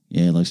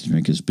 Yeah, he likes to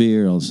drink his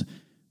beer,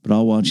 but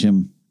I'll watch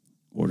him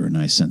order a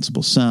nice,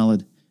 sensible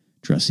salad,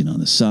 dressing on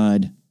the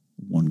side,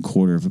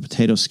 1/4 of a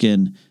potato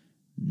skin,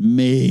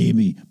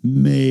 maybe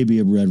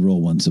a bread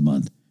roll once a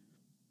month.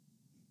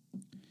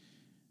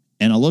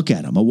 And I'll look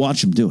at him. I'll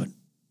watch him do it.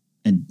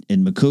 And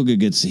McCouga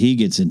gets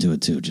into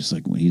it too, just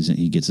like when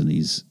he gets in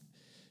these,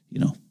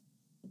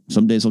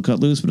 some days he'll cut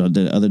loose, but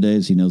other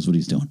days he knows what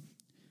he's doing.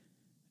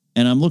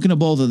 And I'm looking at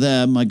both of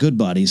them, my good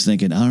buddies,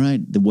 thinking, all right,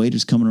 the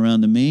waiter's coming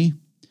around to me.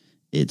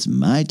 It's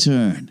my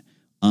turn.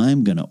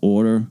 I'm going to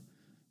order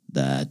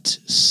that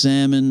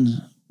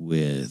salmon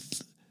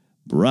with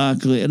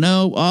broccoli.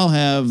 No, I'll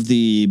have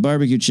the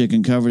barbecue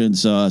chicken covered in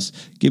sauce.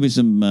 Give me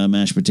some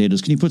mashed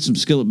potatoes. Can you put some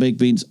skillet baked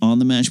beans on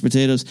the mashed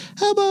potatoes?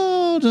 How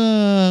about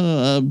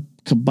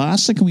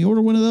kielbasa? Can we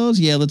order one of those?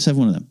 Yeah, let's have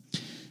one of them.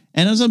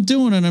 And as I'm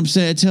doing it,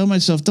 I tell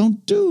myself,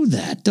 don't do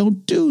that.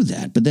 Don't do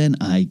that. But then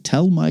I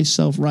tell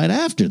myself right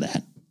after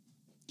that,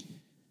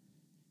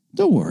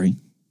 don't worry.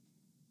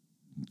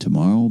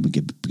 Tomorrow we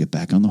get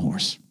back on the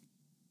horse.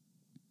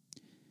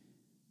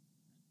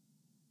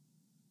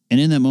 And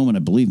in that moment, I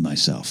believe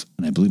myself.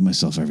 And I believe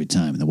myself every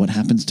time. And then what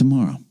happens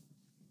tomorrow?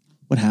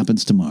 What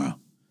happens tomorrow?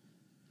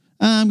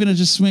 I'm going to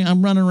just swing.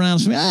 I'm running around.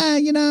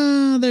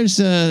 There's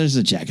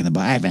a Jack in the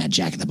Box. I haven't had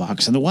Jack in the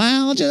Box in a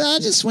while. I'll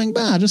just swing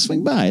by.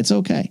 It's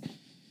okay.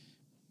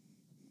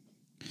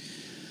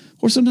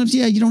 Or sometimes,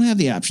 you don't have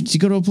the options. You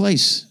go to a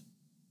place.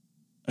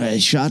 I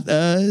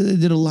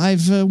did a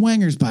live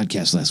Wangers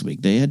podcast last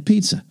week. They had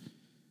pizza.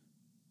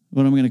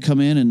 But I'm going to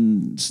come in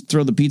and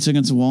throw the pizza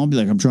against the wall and be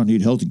like, I'm trying to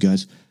eat healthy,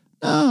 guys.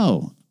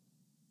 No.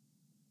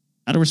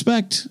 Out of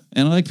respect,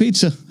 and I like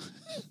pizza, I'm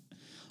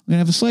going to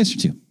have a slice or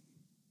two.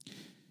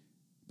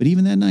 But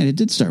even that night, it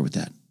did start with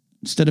that.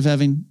 Instead of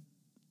having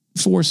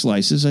 4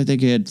 slices, I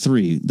think I had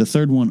 3. The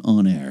third one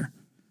on air.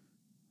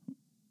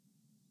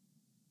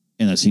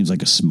 And that seems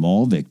like a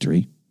small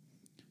victory.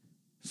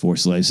 4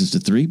 slices to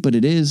 3, but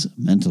it is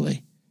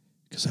mentally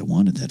because I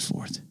wanted that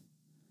 4th.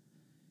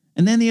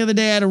 And then the other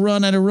day I had to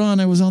run.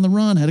 I was on the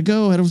run. Had to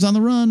go. I was on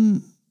the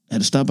run.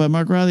 Had to stop by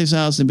Mark Riley's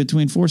house in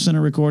between 4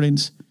 center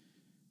recordings.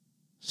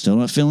 Still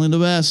not feeling the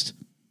best.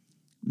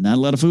 Not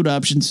a lot of food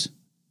options.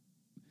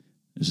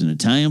 There's an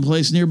Italian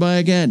place nearby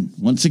again.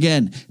 Once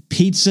again,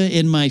 pizza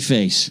in my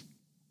face.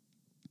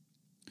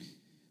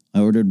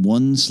 I ordered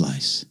 1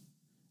 slice.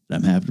 And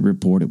I'm happy to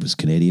report it was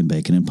Canadian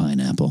bacon and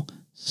pineapple.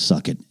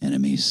 Suck it,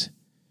 enemies.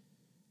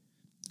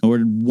 I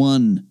ordered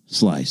 1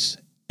 slice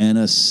and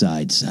a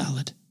side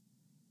salad.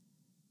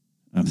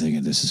 I'm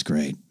thinking, this is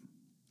great.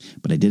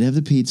 But I did have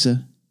the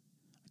pizza.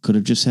 I could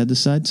have just had the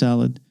side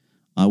salad.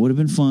 I would have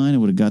been fine. I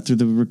would have got through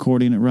the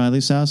recording at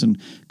Riley's house and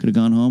could have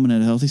gone home and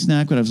had a healthy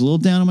snack, but I was a little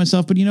down on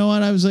myself. But you know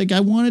what? I was like, I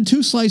wanted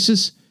 2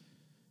 slices.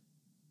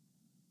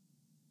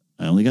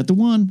 I only got the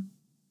 1.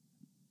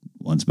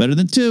 One's better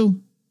than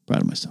 2.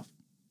 Proud of myself.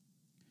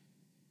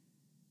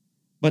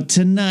 But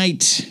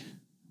tonight,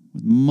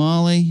 with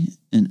Molly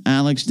and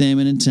Alex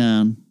Damon in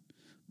town,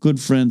 good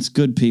friends,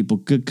 good people,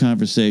 good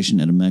conversation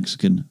at a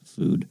Mexican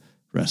food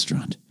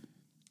restaurant.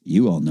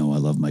 You all know I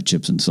love my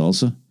chips and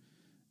salsa.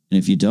 And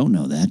if you don't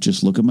know that,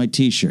 just look at my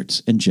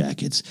T-shirts and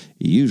jackets.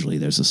 Usually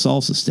there's a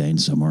salsa stain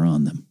somewhere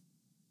on them.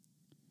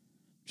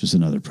 Just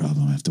another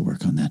problem. I have to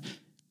work on that.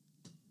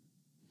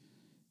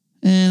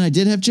 And I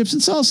did have chips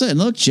and salsa. And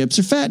look, chips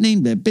are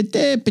fattening. But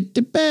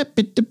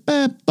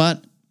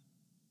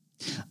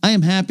I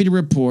am happy to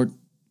report,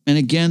 and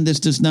again, this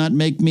does not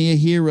make me a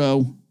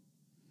hero,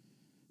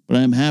 but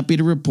I am happy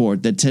to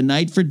report that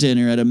tonight for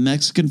dinner at a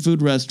Mexican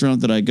food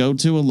restaurant that I go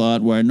to a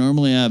lot, where I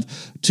normally have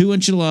 2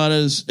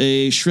 enchiladas,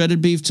 a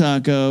shredded beef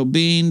taco,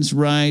 beans,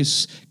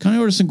 rice, kind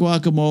of order some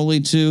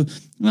guacamole too,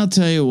 and I'll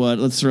tell you what,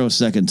 let's throw a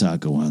second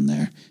taco on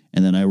there.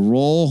 And then I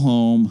roll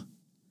home,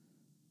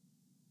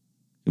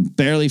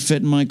 barely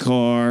fit in my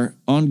car,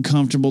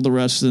 uncomfortable the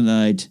rest of the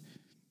night,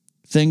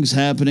 things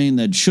happening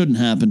that shouldn't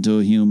happen to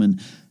a human.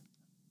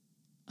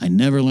 I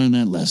never learned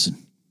that lesson.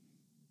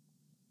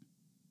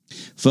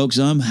 Folks,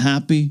 I'm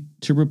happy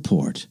to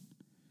report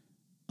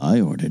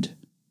I ordered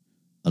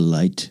a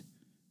light,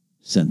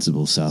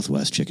 sensible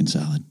Southwest chicken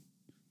salad.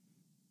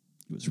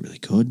 It was really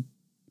good.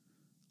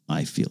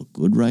 I feel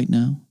good right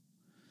now.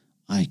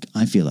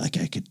 I feel like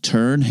I could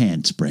turn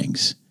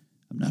handsprings.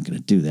 I'm not going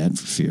to do that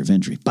for fear of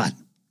injury, but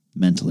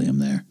mentally I'm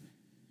there.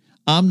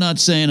 I'm not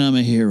saying I'm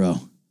a hero.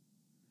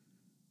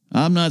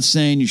 I'm not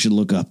saying you should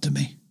look up to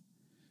me.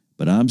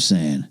 But I'm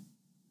saying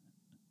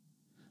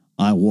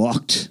I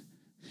walked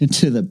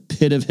into the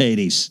pit of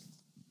Hades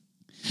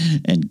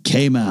and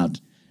came out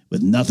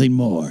with nothing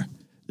more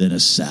than a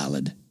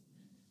salad.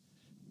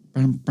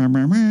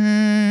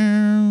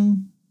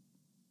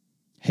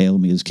 Hail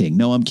me as king.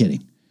 No, I'm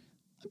kidding.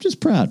 I'm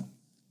just proud.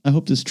 I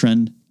hope this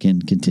trend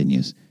can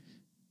continue.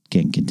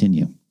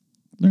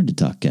 Learn to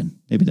talk, Ken.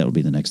 Maybe that'll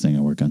be the next thing I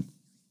work on.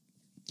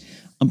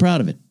 I'm proud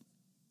of it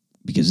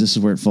because this is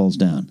where it falls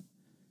down.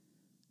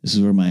 This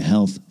is where my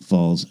health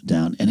falls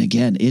down. And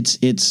again,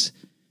 it's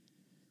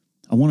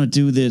I want to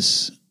do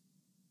this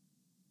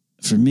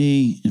for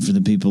me and for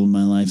the people in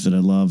my life that I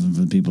love and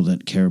for the people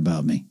that care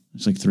about me.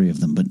 There's like 3 of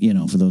them, but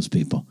for those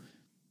people.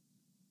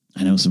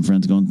 I know some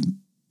friends going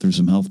through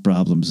some health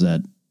problems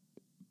that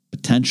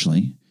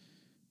potentially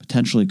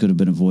could have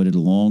been avoided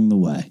along the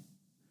way.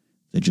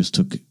 They just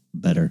took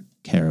better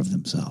care of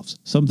themselves.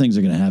 Some things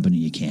are going to happen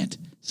and you can't.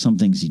 Some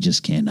things you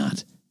just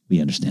cannot. We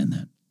understand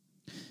that.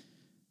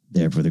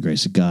 There for the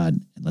grace of God,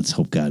 and let's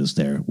hope God is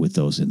there with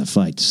those in the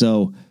fight.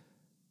 So,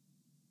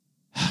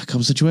 a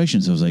couple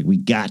situations, I was like, we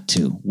got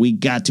to.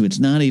 It's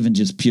not even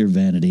just pure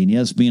vanity. And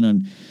yes, being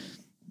on,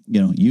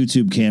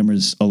 YouTube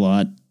cameras a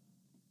lot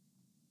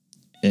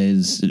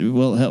is,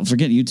 well, hell,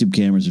 forget YouTube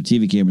cameras or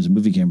TV cameras or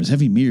movie cameras.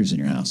 Having mirrors in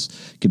your house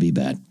could be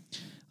bad.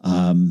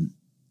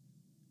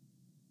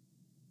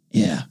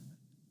 Yeah,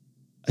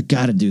 I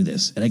got to do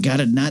this. And I got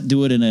to not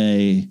do it in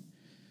a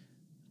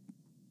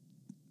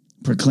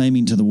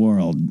proclaiming to the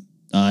world,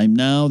 I'm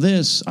now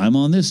this, I'm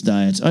on this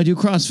diet, I do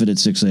CrossFit at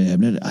 6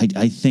 a.m.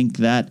 I think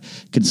that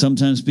can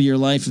sometimes be your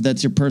life if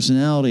that's your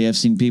personality. I've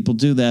seen people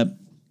do that.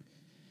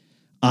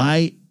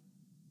 I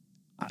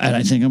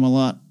think I'm a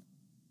lot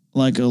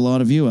like a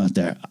lot of you out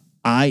there.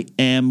 I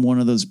am one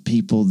of those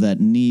people that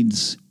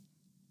needs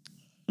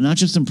not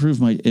just improve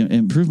my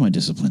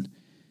discipline,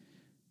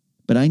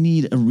 but I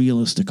need a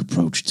realistic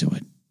approach to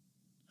it.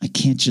 I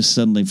can't just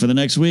suddenly, for the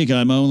next week,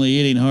 I'm only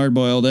eating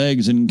hard-boiled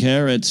eggs and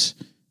carrots.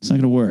 It's not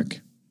going to work.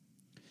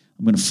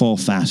 I'm going to fall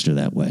faster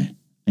that way.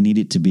 I need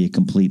it to be a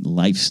complete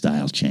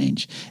lifestyle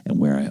change. And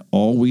where I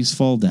always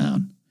fall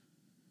down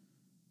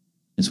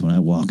is when I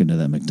walk into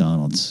that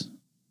McDonald's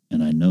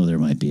and I know there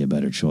might be a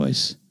better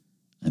choice.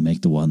 I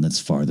make the one that's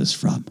farthest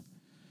from.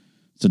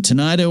 So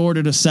tonight I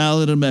ordered a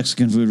salad at a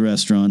Mexican food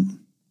restaurant.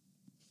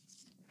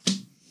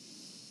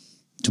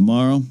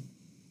 Tomorrow,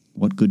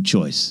 what good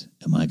choice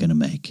am I going to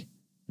make?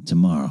 And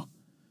tomorrow,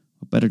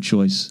 what better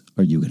choice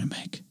are you going to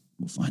make?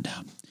 We'll find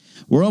out.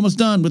 We're almost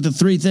done with the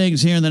 3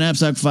 things here in the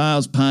Knapsack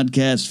Files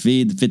podcast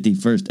feed, the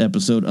 51st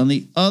episode. On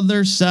the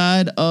other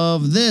side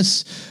of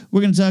this,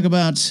 we're going to talk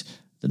about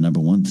the number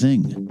 1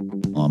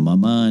 thing on my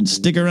mind.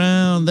 Stick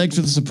around. Thanks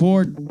for the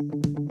support. I'm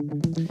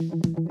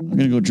going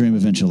to go dream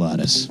of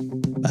enchiladas.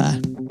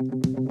 Bye.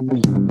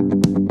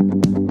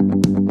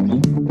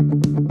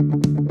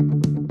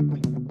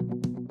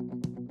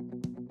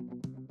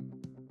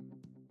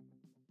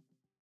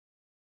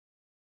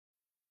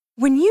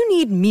 When you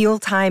need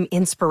mealtime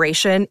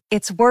inspiration,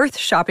 it's worth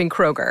shopping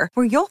Kroger,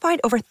 where you'll find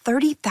over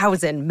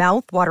 30,000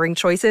 mouth-watering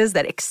choices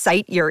that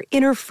excite your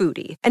inner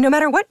foodie. And no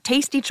matter what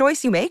tasty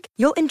choice you make,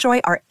 you'll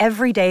enjoy our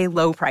everyday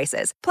low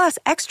prices, plus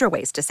extra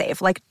ways to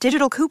save, like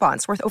digital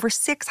coupons worth over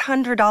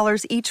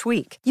 $600 each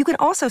week. You can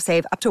also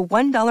save up to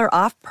 $1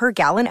 off per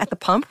gallon at the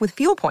pump with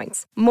fuel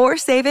points. More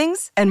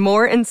savings and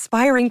more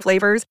inspiring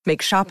flavors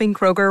make shopping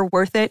Kroger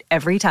worth it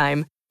every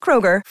time.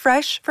 Kroger,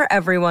 fresh for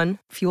everyone.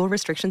 Fuel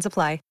restrictions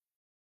apply.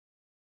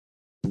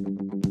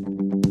 And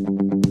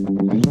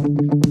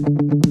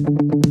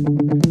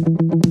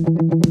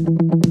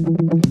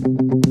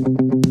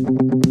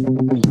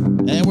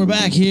we're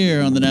back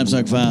here on the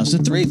Knapsack Files. So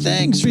three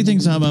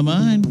things on my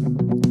mind.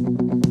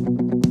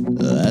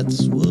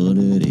 That's what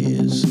it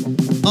is.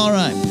 All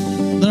right.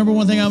 The number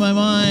one thing on my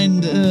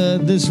mind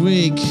this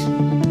week,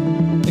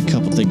 a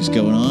couple things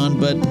going on,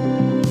 but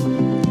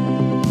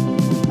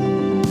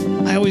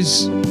I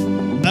always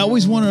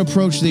want to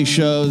approach these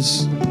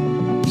shows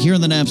here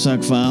on the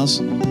Knapsack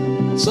Files.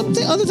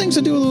 Other things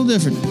I do a little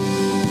different.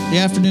 The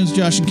afternoons,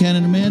 Josh and Ken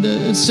and Amanda,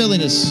 it's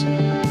silliness.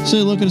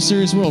 Silly look at a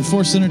serious world.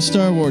 Force-centered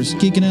Star Wars,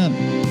 geeking out.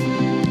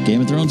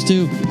 Game of Thrones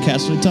 2,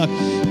 Castle Talk,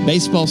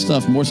 baseball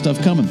stuff, more stuff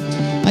coming.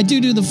 I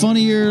do the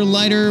funnier,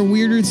 lighter,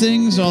 weirder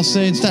things. I'll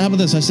say, how about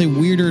this? I say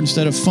weirder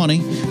instead of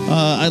funny.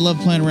 I love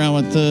playing around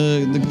with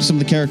some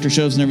of the character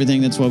shows and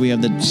everything. That's why we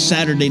have the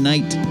Saturday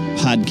night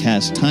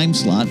podcast time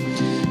slot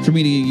for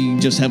me to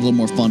just have a little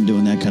more fun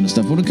doing that kind of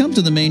stuff. When it comes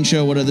to the main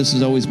show, what this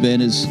has always been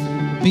is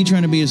me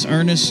trying to be as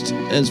earnest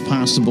as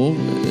possible,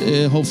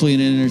 hopefully in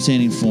an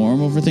entertaining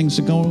form, over things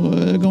that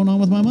going on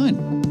with my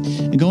mind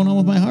and going on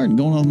with my heart and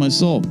going on with my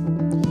soul.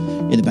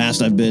 In the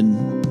past, I've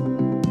been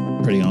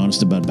pretty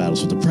honest about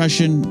battles with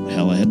depression.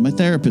 Hell, I had my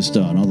therapist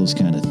on, all those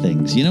kind of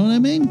things. You know what I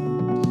mean?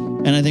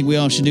 And I think we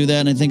all should do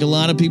that, and I think a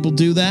lot of people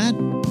do that.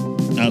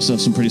 I also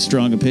have some pretty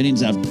strong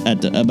opinions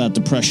about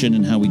depression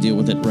and how we deal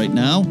with it right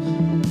now,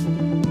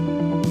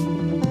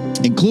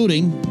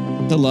 including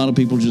that a lot of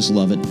people just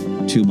love it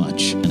too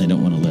much and they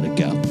don't want to let it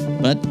go.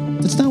 But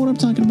that's not what I'm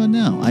talking about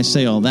now. I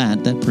say all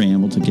that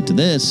preamble to get to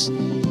this. I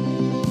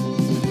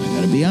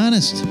gotta be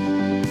honest.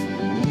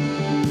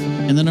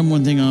 And the number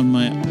one thing on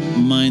my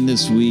mind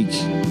this week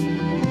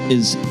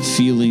is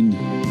feeling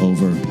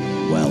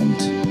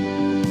overwhelmed.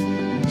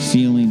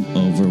 Feeling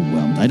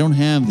overwhelmed. I don't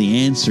have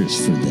the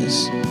answers for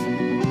this.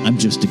 I'm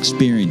just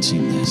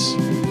experiencing this.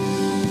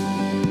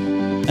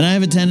 And I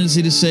have a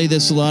tendency to say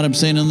this a lot. I'm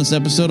saying on this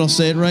episode, I'll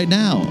say it right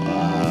now.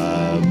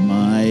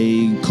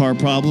 My car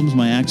problems,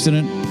 my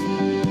accident,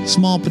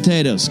 small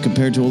potatoes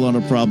compared to a lot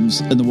of problems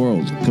in the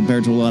world,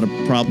 compared to a lot of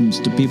problems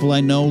to people I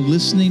know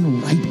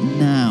listening right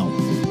now.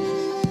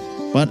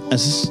 But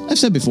as I've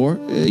said before,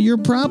 your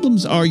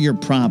problems are your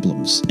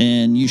problems,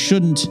 and you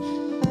shouldn't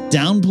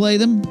downplay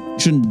them,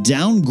 shouldn't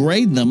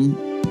downgrade them,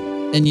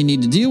 and you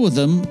need to deal with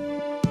them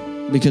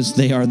because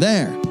they are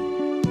there.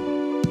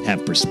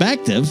 Have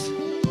perspective.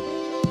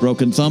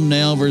 Broken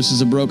thumbnail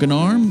versus a broken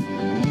arm,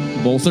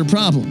 both are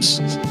problems.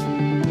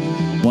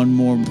 One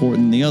more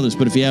important than the others.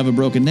 But if you have a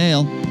broken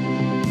nail,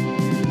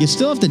 you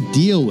still have to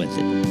deal with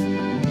it.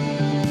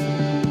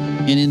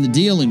 And in the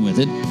dealing with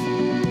it,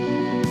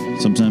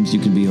 sometimes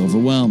you can be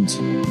overwhelmed.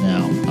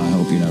 Now, I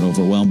hope you're not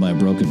overwhelmed by a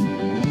broken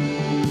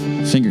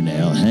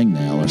fingernail,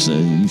 hangnail, or so.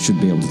 You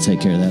should be able to take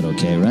care of that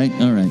okay, right?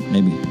 All right,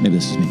 maybe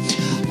this is me.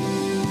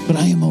 But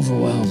I am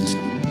overwhelmed.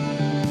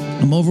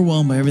 I'm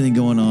overwhelmed by everything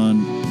going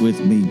on with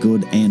me,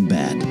 good and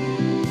bad.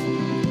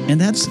 And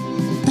that's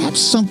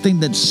something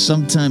that's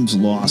sometimes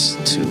lost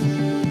too.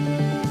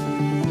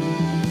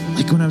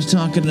 Like when I was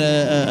talking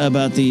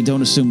about the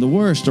don't assume the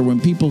worst, or when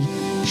people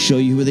show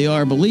you who they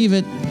are, believe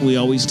it, we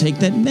always take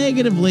that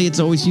negatively. It's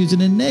always used in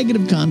a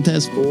negative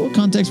context. What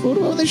about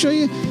when they show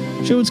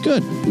it's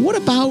good? What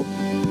about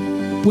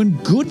when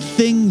good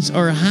things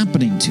are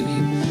happening to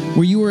you,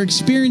 where you are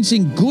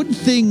experiencing good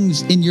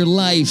things in your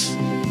life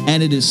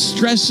and it is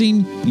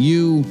stressing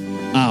you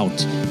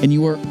out and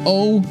you are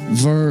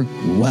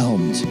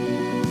overwhelmed?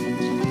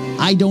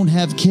 I don't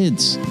have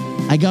kids.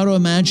 I got to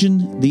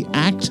imagine the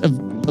act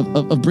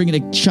of bringing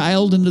a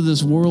child into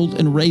this world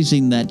and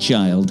raising that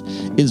child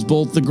is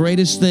both the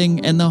greatest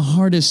thing and the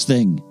hardest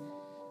thing.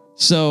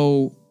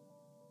 So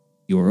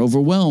you're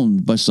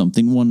overwhelmed by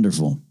something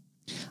wonderful.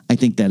 I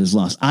think that is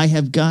lost. I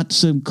have got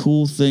some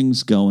cool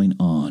things going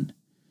on.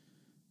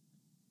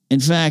 In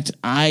fact,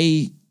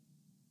 I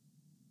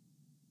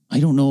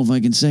don't know if I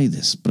can say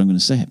this, but I'm going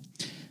to say it.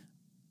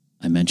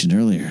 I mentioned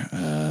earlier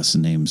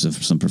some names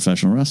of some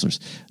professional wrestlers.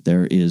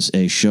 There is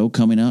a show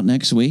coming out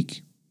next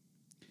week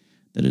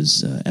that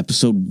is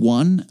episode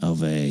 1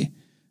 of a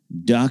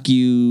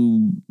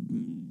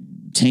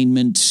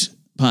docu-tainment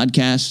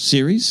podcast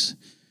series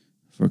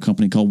for a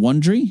company called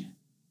Wondery,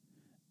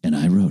 and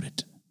I wrote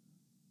it.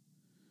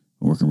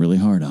 I'm working really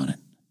hard on it.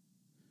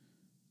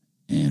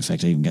 And in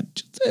fact, I even got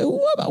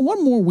about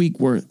one more week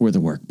worth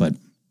of work, but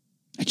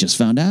I just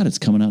found out it's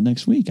coming out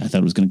next week. I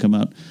thought it was going to come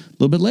out a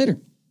little bit later,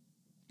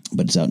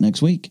 but it's out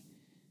next week.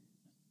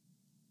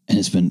 And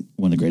it's been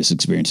one of the greatest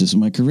experiences of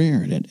my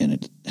career. And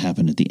it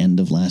happened at the end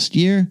of last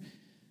year,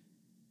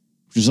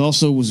 which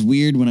was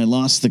weird when I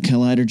lost the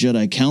Collider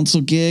Jedi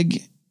Council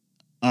gig.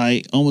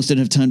 I almost didn't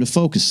have time to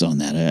focus on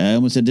that. I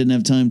almost didn't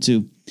have time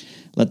to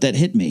let that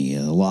hit me.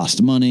 The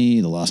lost money,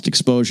 the lost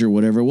exposure,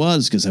 whatever it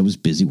was, because I was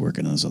busy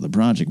working on this other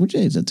project, which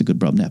is, that's a good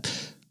problem to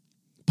have.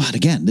 But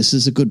again, this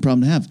is a good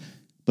problem to have.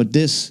 But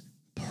this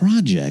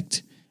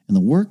project and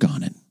the work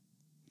on it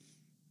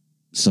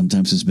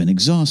sometimes has been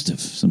exhaustive.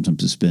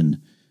 Sometimes it's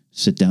been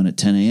sit down at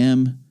 10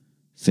 a.m.,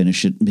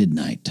 finish at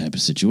midnight type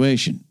of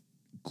situation.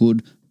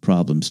 Good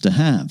problems to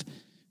have,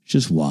 which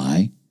is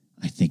why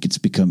I think it's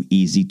become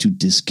easy to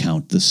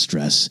discount the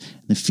stress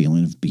and the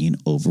feeling of being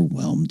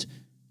overwhelmed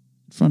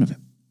in front of it.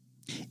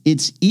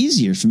 It's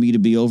easier for me to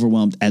be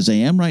overwhelmed as I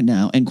am right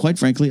now, and quite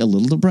frankly, a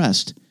little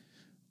depressed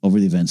over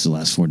the events of the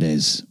last 4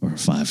 days or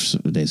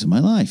 5 days of my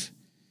life.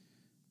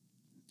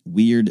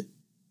 Weird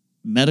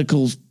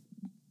medical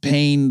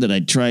pain that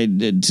I tried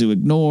to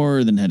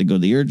ignore, then had to go to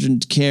the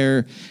urgent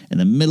care. In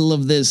the middle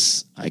of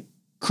this, I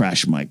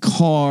crashed my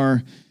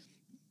car.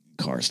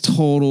 Car's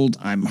totaled.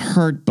 I'm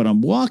hurt, but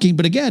I'm walking.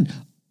 But again,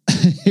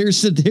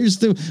 here's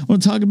what I'm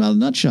talking about in a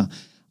nutshell.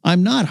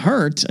 I'm not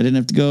hurt. I didn't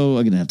have to go.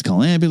 I didn't have to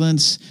call an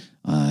ambulance.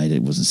 I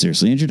wasn't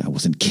seriously injured. I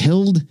wasn't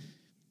killed.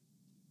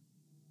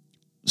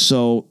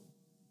 So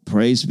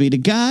praise be to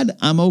God,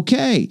 I'm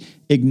okay.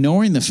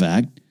 Ignoring the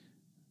fact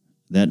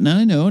that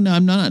I'm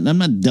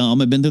not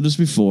dumb. I've been through this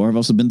before. I've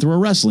also been through a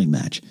wrestling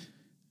match.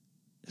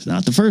 It's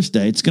not the first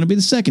day. It's going to be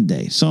the second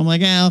day. So I'm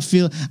like,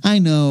 I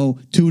know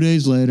 2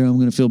 days later, I'm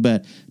going to feel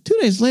bad. 2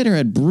 days later, I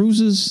had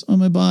bruises on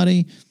my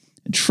body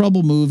and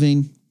trouble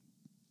moving.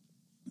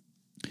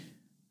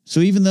 So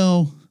even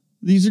though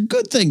these are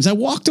good things, I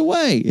walked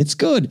away. It's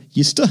good.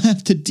 You still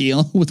have to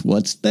deal with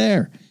what's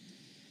there.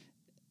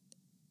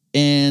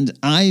 And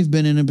I've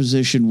been in a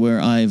position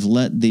where I've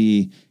let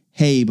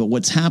hey, but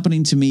what's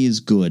happening to me is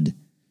good,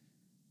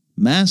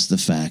 mask the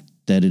fact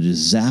that it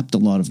has zapped a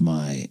lot of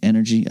my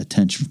energy,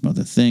 attention from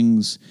other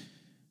things,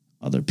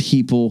 other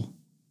people,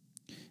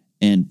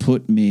 and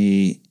put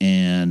me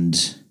in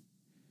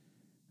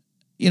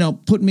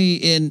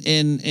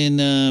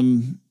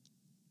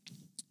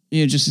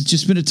it's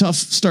just been a tough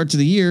start to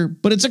the year,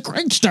 but it's a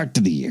great start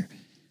to the year.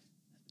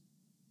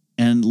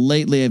 And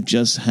lately I've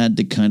just had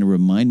to kind of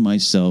remind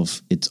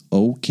myself it's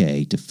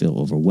okay to feel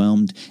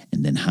overwhelmed.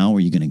 And then how are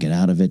you going to get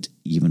out of it,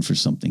 even for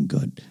something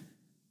good?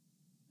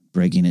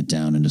 Breaking it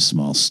down into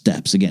small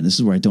steps. Again, this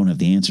is where I don't have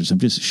the answers. I'm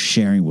just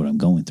sharing what I'm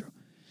going through.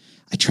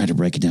 I try to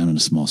break it down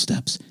into small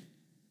steps.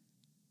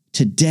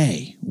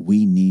 Today,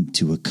 we need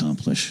to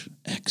accomplish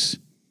X.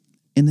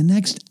 In the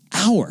next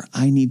hour,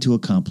 I need to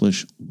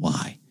accomplish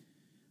Y.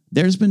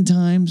 There's been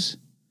times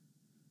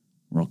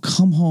where I'll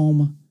come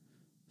home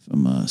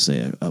from,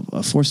 say,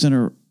 a Force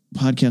Center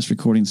podcast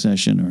recording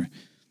session or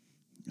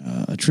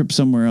a trip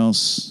somewhere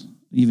else,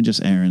 even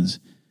just errands.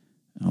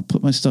 I'll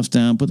put my stuff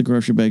down, put the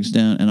grocery bags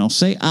down, and I'll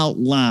say out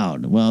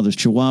loud, well, there's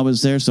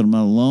chihuahuas there, so I'm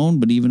not alone,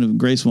 but even if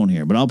Grace won't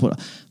hear, but I'll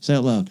say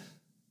out loud,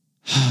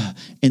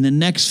 in the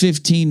next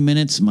 15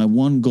 minutes, my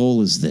one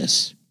goal is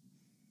this.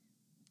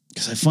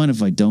 Because I find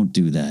if I don't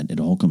do that, it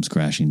all comes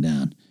crashing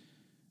down.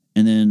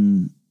 And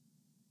then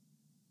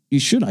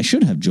I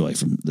should have joy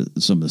from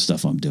some of the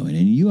stuff I'm doing.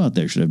 And you out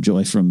there should have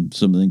joy from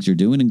some of the things you're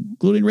doing,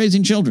 including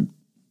raising children.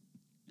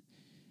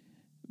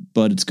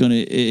 But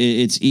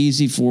it's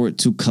easy for it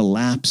to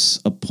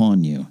collapse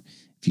upon you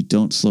if you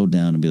don't slow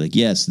down and be like,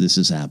 yes, this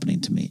is happening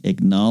to me.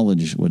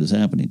 Acknowledge what is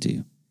happening to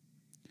you.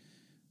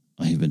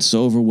 I have been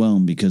so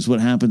overwhelmed because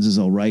what happens is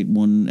I'll write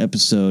one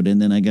episode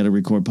and then I got to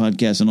record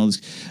podcasts and all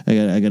this.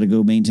 I got to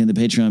go maintain the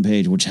Patreon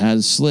page, which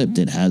has slipped.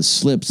 It has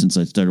slipped since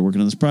I started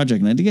working on this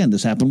project. And again,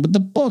 this happened with the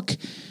book.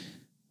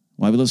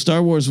 Why We Love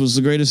Star Wars was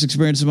the greatest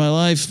experience of my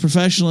life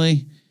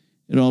professionally.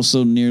 It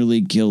also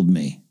nearly killed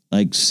me.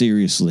 Like,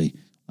 seriously,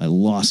 I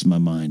lost my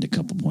mind a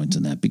couple points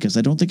in that because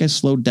I don't think I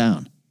slowed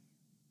down.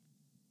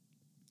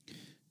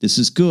 This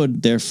is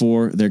good,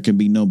 therefore there can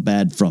be no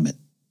bad from it.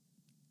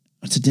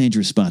 That's a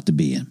dangerous spot to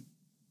be in.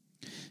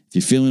 If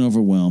you're feeling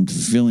overwhelmed, if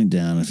you're feeling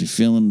down, if you're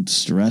feeling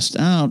stressed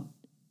out,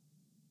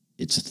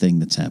 it's a thing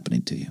that's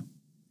happening to you.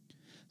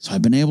 So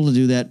I've been able to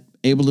do that,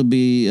 able to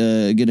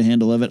be get a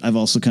handle of it. I've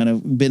also kind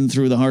of been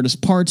through the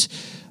hardest part.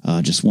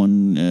 Just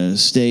one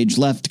stage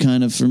left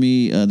kind of for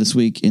me this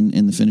week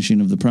in the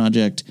finishing of the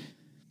project.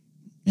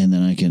 And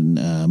then I can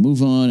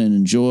move on and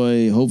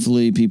enjoy,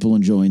 hopefully, people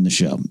enjoying the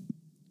show.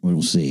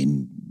 We'll see.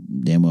 And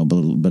damn well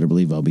better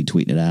believe I'll be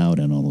tweeting it out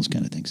and all those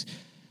kind of things.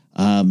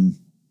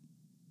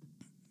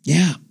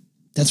 Yeah,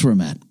 that's where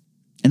I'm at.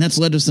 And that's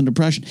led to some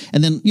depression.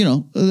 And then,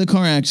 the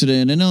car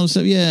accident and all this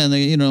stuff. Yeah, and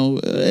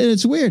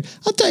it's weird.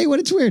 I'll tell you what,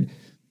 it's weird.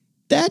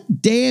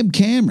 That damn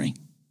Camry.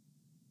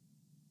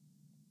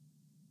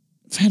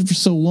 I've had it for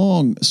so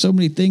long. So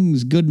many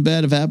things, good and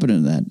bad, have happened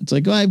in that. It's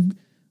like, I've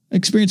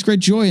experienced great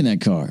joy in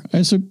that car. I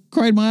also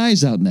cried my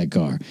eyes out in that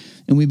car.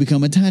 And we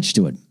become attached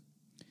to it.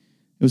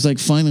 It was like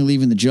finally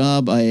leaving the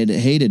job I had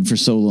hated for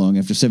so long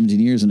after 17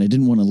 years, and I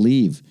didn't want to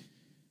leave.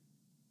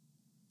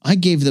 I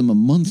gave them a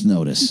month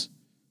notice.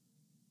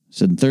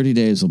 Said in 30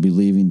 days, I'll be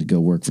leaving to go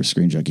work for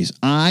Screen Junkies.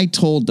 I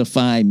told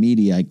Defy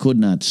Media I could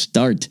not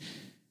start.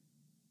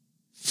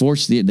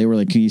 They were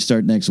like, can you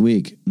start next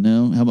week?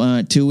 No. How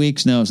about 2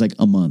 weeks? No, it's like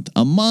a month.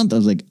 A month? I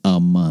was like, a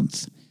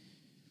month.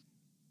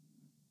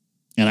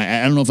 And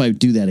I don't know if I would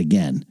do that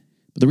again.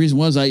 But the reason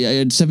was I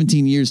had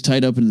 17 years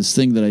tied up in this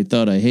thing that I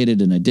thought I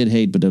hated and I did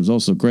hate, but it was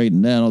also great.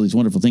 And then all these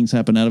wonderful things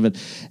happened out of it.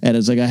 And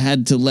it's like I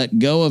had to let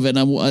go of it.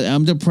 And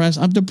I'm depressed.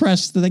 I'm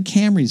depressed that the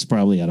Camry's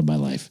probably out of my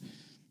life.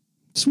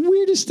 It's the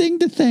weirdest thing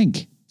to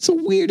think. It's the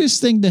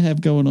weirdest thing to have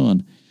going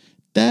on.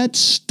 That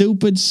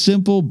stupid,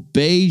 simple,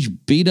 beige,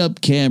 beat-up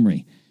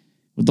Camry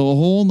with the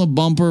hole in the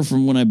bumper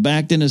from when I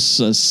backed in a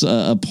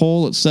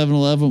pole at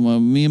 7-Eleven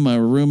when me and my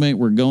roommate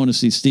were going to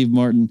see Steve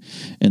Martin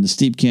and the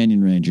Steep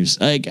Canyon Rangers.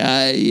 I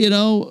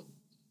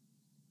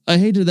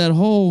hated that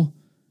hole,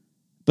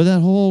 but that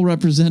hole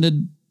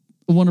represented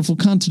a wonderful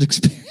concert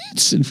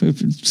experience and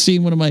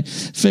seeing one of my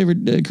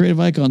favorite creative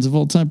icons of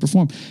all time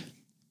perform.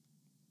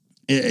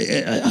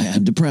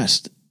 I'm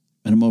depressed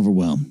and I'm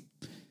overwhelmed.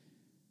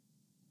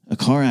 A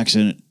car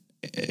accident,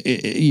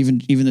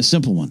 even the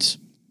simple ones,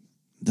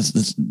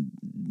 that's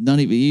not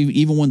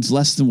even ones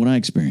less than what I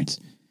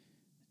experienced.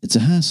 It's a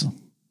hassle.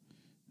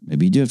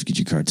 Maybe you do have to get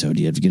your car towed.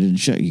 You have to get it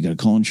insured. You got to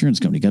call an insurance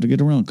company. You got to get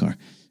a rental car.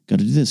 Got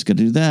to do this. Got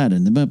to do that.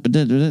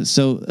 And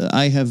so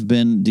I have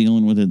been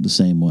dealing with it the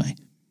same way.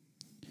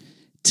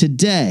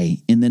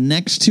 Today, in the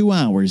next 2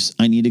 hours,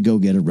 I need to go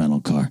get a rental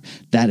car.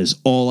 That is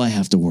all I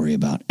have to worry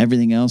about.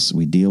 Everything else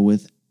we deal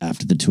with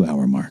after the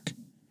 2-hour mark.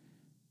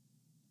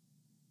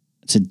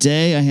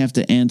 Today, I have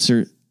to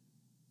answer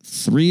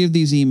 3 of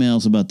these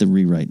emails about the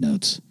rewrite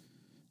notes.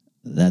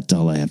 That's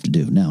all I have to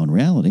do. Now, in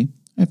reality,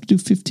 I have to do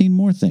 15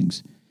 more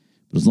things.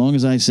 But as long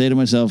as I say to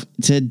myself,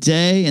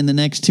 today, in the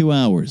next 2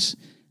 hours,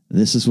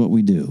 this is what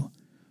we do,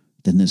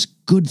 then this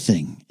good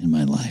thing in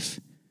my life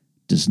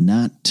does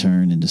not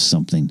turn into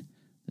something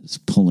that's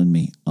pulling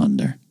me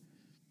under.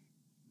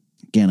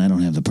 Again, I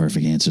don't have the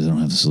perfect answers. I don't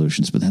have the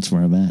solutions, but that's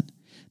where I'm at.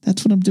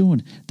 That's what I'm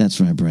doing. That's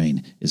where my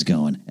brain is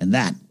going. And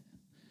that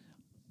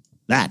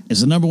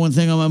is the number one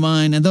thing on my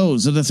mind. And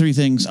those are the 3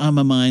 things on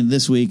my mind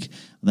this week.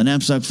 The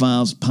Knapsack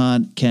Files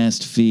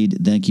podcast feed.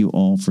 Thank you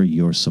all for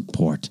your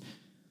support.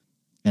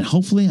 And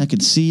hopefully I can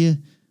see you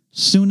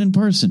soon in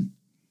person.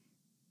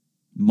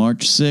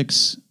 March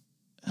 6th,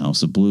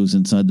 House of Blues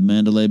inside the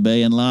Mandalay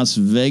Bay in Las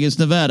Vegas,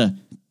 Nevada.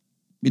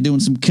 Be doing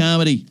some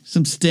comedy,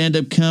 some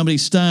stand-up comedy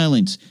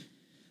stylings.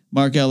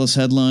 Mark Ellis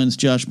headlines.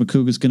 Josh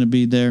McCouga's going to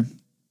be there.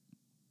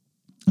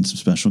 And some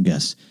special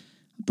guests.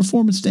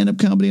 Performing stand-up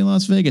comedy in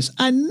Las Vegas.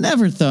 I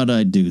never thought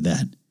I'd do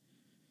that.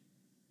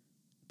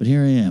 But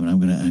here I am, and I'm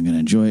gonna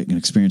enjoy it, gonna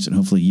experience it, and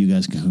hopefully you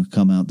guys can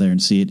come out there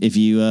and see it. If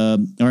you are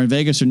in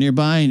Vegas or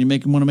nearby and you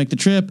want to make the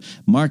trip,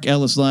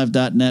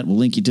 markellislive.net will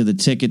link you to the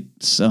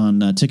tickets on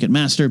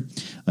Ticketmaster.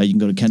 You can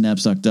go to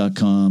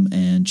kenknapsack.com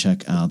and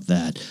check out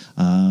that.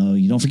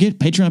 You don't forget,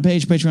 Patreon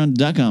page,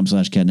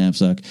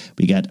 patreon.com/kenknapsack.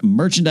 We got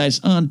merchandise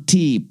on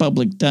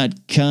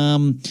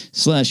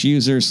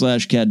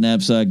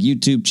tpublic.com/user/kenknapsack.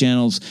 YouTube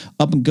channels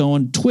up and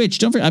going. Twitch,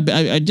 don't forget,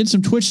 I did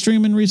some Twitch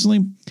streaming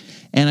recently.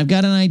 And I've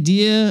got an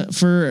idea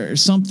for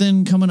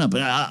something coming up.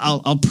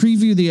 I'll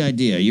preview the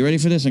idea. You ready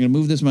for this? I'm going to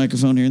move this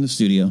microphone here in the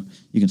studio.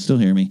 You can still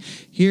hear me.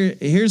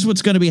 Here's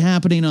what's going to be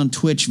happening on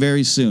Twitch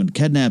very soon.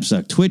 Ken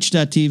Knapsack.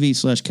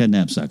 Twitch.tv/Ken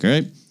Knapsack. All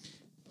right?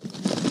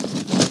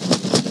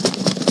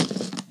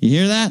 You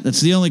hear that?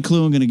 That's the only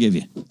clue I'm going to give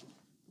you.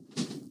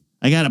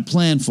 I got a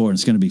plan for it.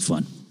 It's going to be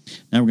fun.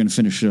 Now we're going to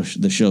finish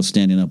the show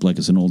standing up like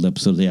it's an old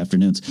episode of the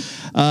afternoons.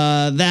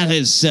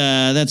 That's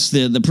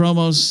the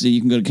promos. You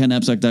can go to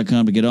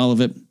kenknapsack.com to get all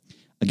of it.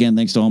 Again,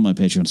 thanks to all my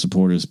Patreon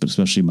supporters, but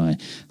especially my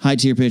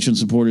high-tier Patreon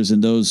supporters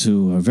and those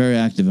who are very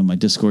active in my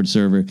Discord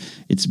server.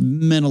 It's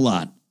meant a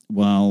lot.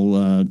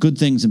 While good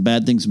things and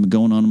bad things have been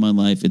going on in my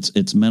life,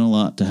 it's meant a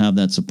lot to have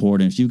that support.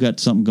 And if you've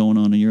got something going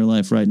on in your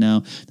life right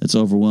now that's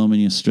overwhelming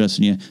you,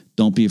 stressing you,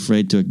 don't be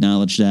afraid to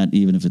acknowledge that,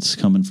 even if it's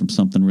coming from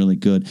something really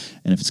good.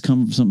 And if it's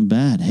coming from something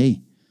bad,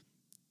 hey,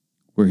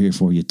 we're here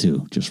for you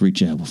too. Just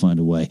reach out. We'll find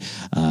a way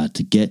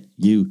to get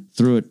you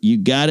through it. You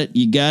got it.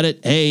 You got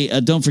it. Hey,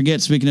 don't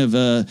forget, speaking of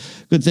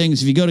good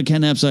things, if you go to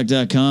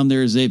kenknapsack.com,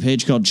 there is a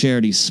page called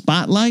Charity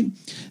Spotlight.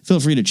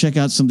 Feel free to check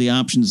out some of the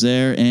options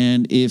there.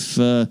 And if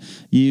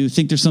you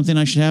think there's something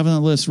I should have on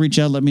that list, reach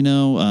out. Let me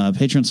know.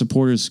 Patreon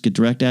supporters get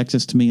direct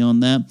access to me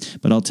on that,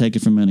 but I'll take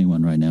it from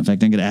anyone right now. In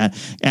fact, I'm going to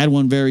add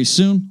one very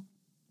soon.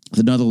 With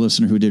another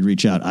listener who did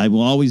reach out. I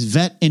will always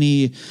vet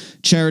any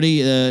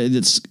charity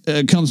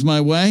that comes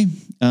my way.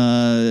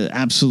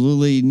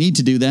 Absolutely need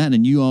to do that,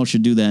 and you all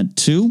should do that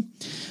too.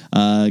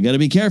 Got to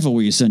be careful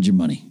where you send your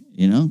money,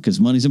 because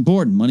money's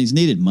important. Money's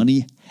needed.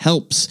 Money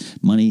helps.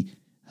 Money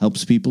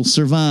helps people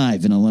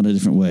survive in a lot of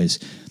different ways.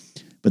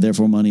 But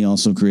therefore, money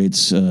also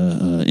creates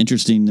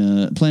interesting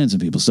plans in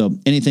people. So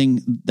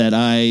anything that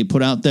I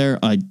put out there,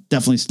 I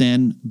definitely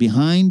stand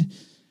behind.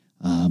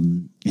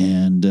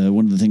 And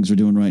one of the things we're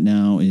doing right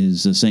now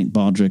is St.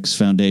 Baldrick's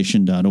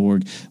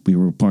Foundation.org. We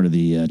were part of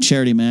the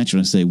charity match.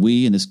 When I say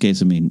we, in this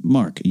case, I mean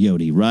Mark,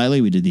 Yodi,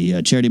 Riley. We did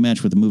the charity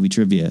match with the movie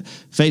trivia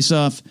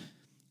face-off,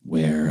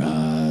 where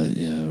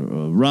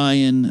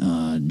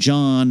Ryan,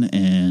 John,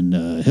 and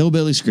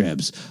Hillbilly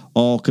Scrubs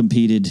all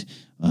competed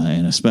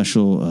in a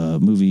special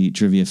movie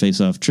trivia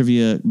face-off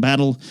trivia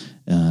battle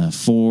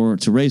to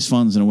raise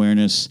funds and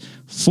awareness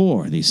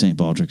for the St.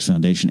 Baldrick's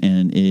Foundation.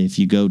 And if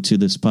you go to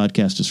this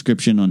podcast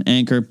description on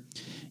Anchor,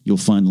 you'll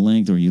find the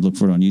link, or you look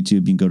for it on YouTube,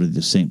 you can go to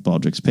the St.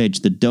 Baldrick's page.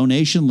 The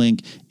donation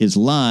link is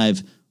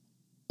live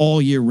all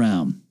year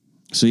round.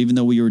 So even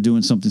though we were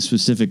doing something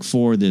specific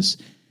for this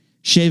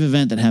shave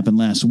event that happened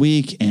last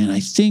week, and I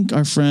think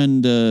our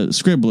friend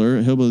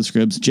Scribbler, Hillbilly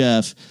Scribs,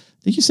 Jeff,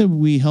 I think you said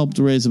we helped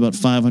raise about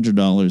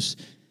 $500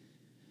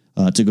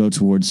 to go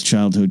towards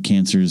childhood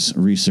cancers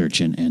research,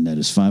 and that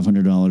is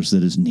 $500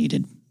 that is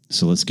needed.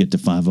 So let's get to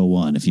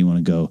 501. If you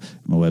want to go to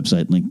my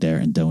website, link there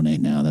and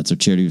donate now. That's our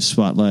charity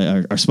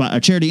spotlight, our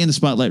charity in the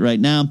spotlight right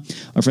now.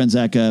 Our friend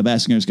Zach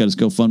Baskinger's got his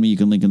GoFundMe. You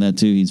can link in that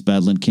too. He's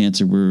battling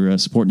cancer. We're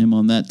supporting him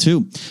on that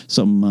too.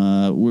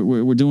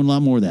 We're doing a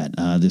lot more of that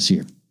this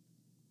year.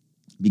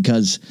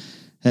 Because,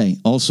 hey,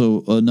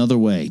 also another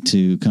way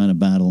to kind of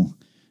battle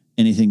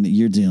anything that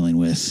you're dealing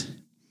with,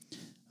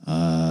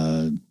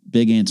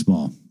 big and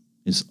small,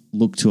 is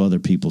look to other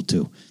people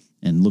too,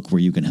 and look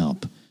where you can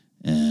help.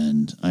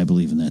 And I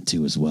believe in that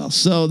too as well.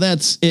 So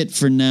that's it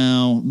for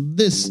now.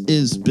 This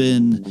has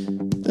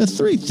been the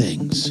three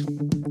things.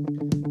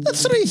 The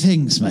three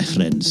things, my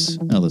friends.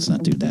 Oh, let's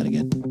not do that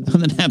again.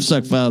 On the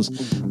Knapsack Files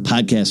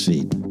podcast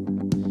feed.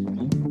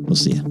 We'll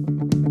see you.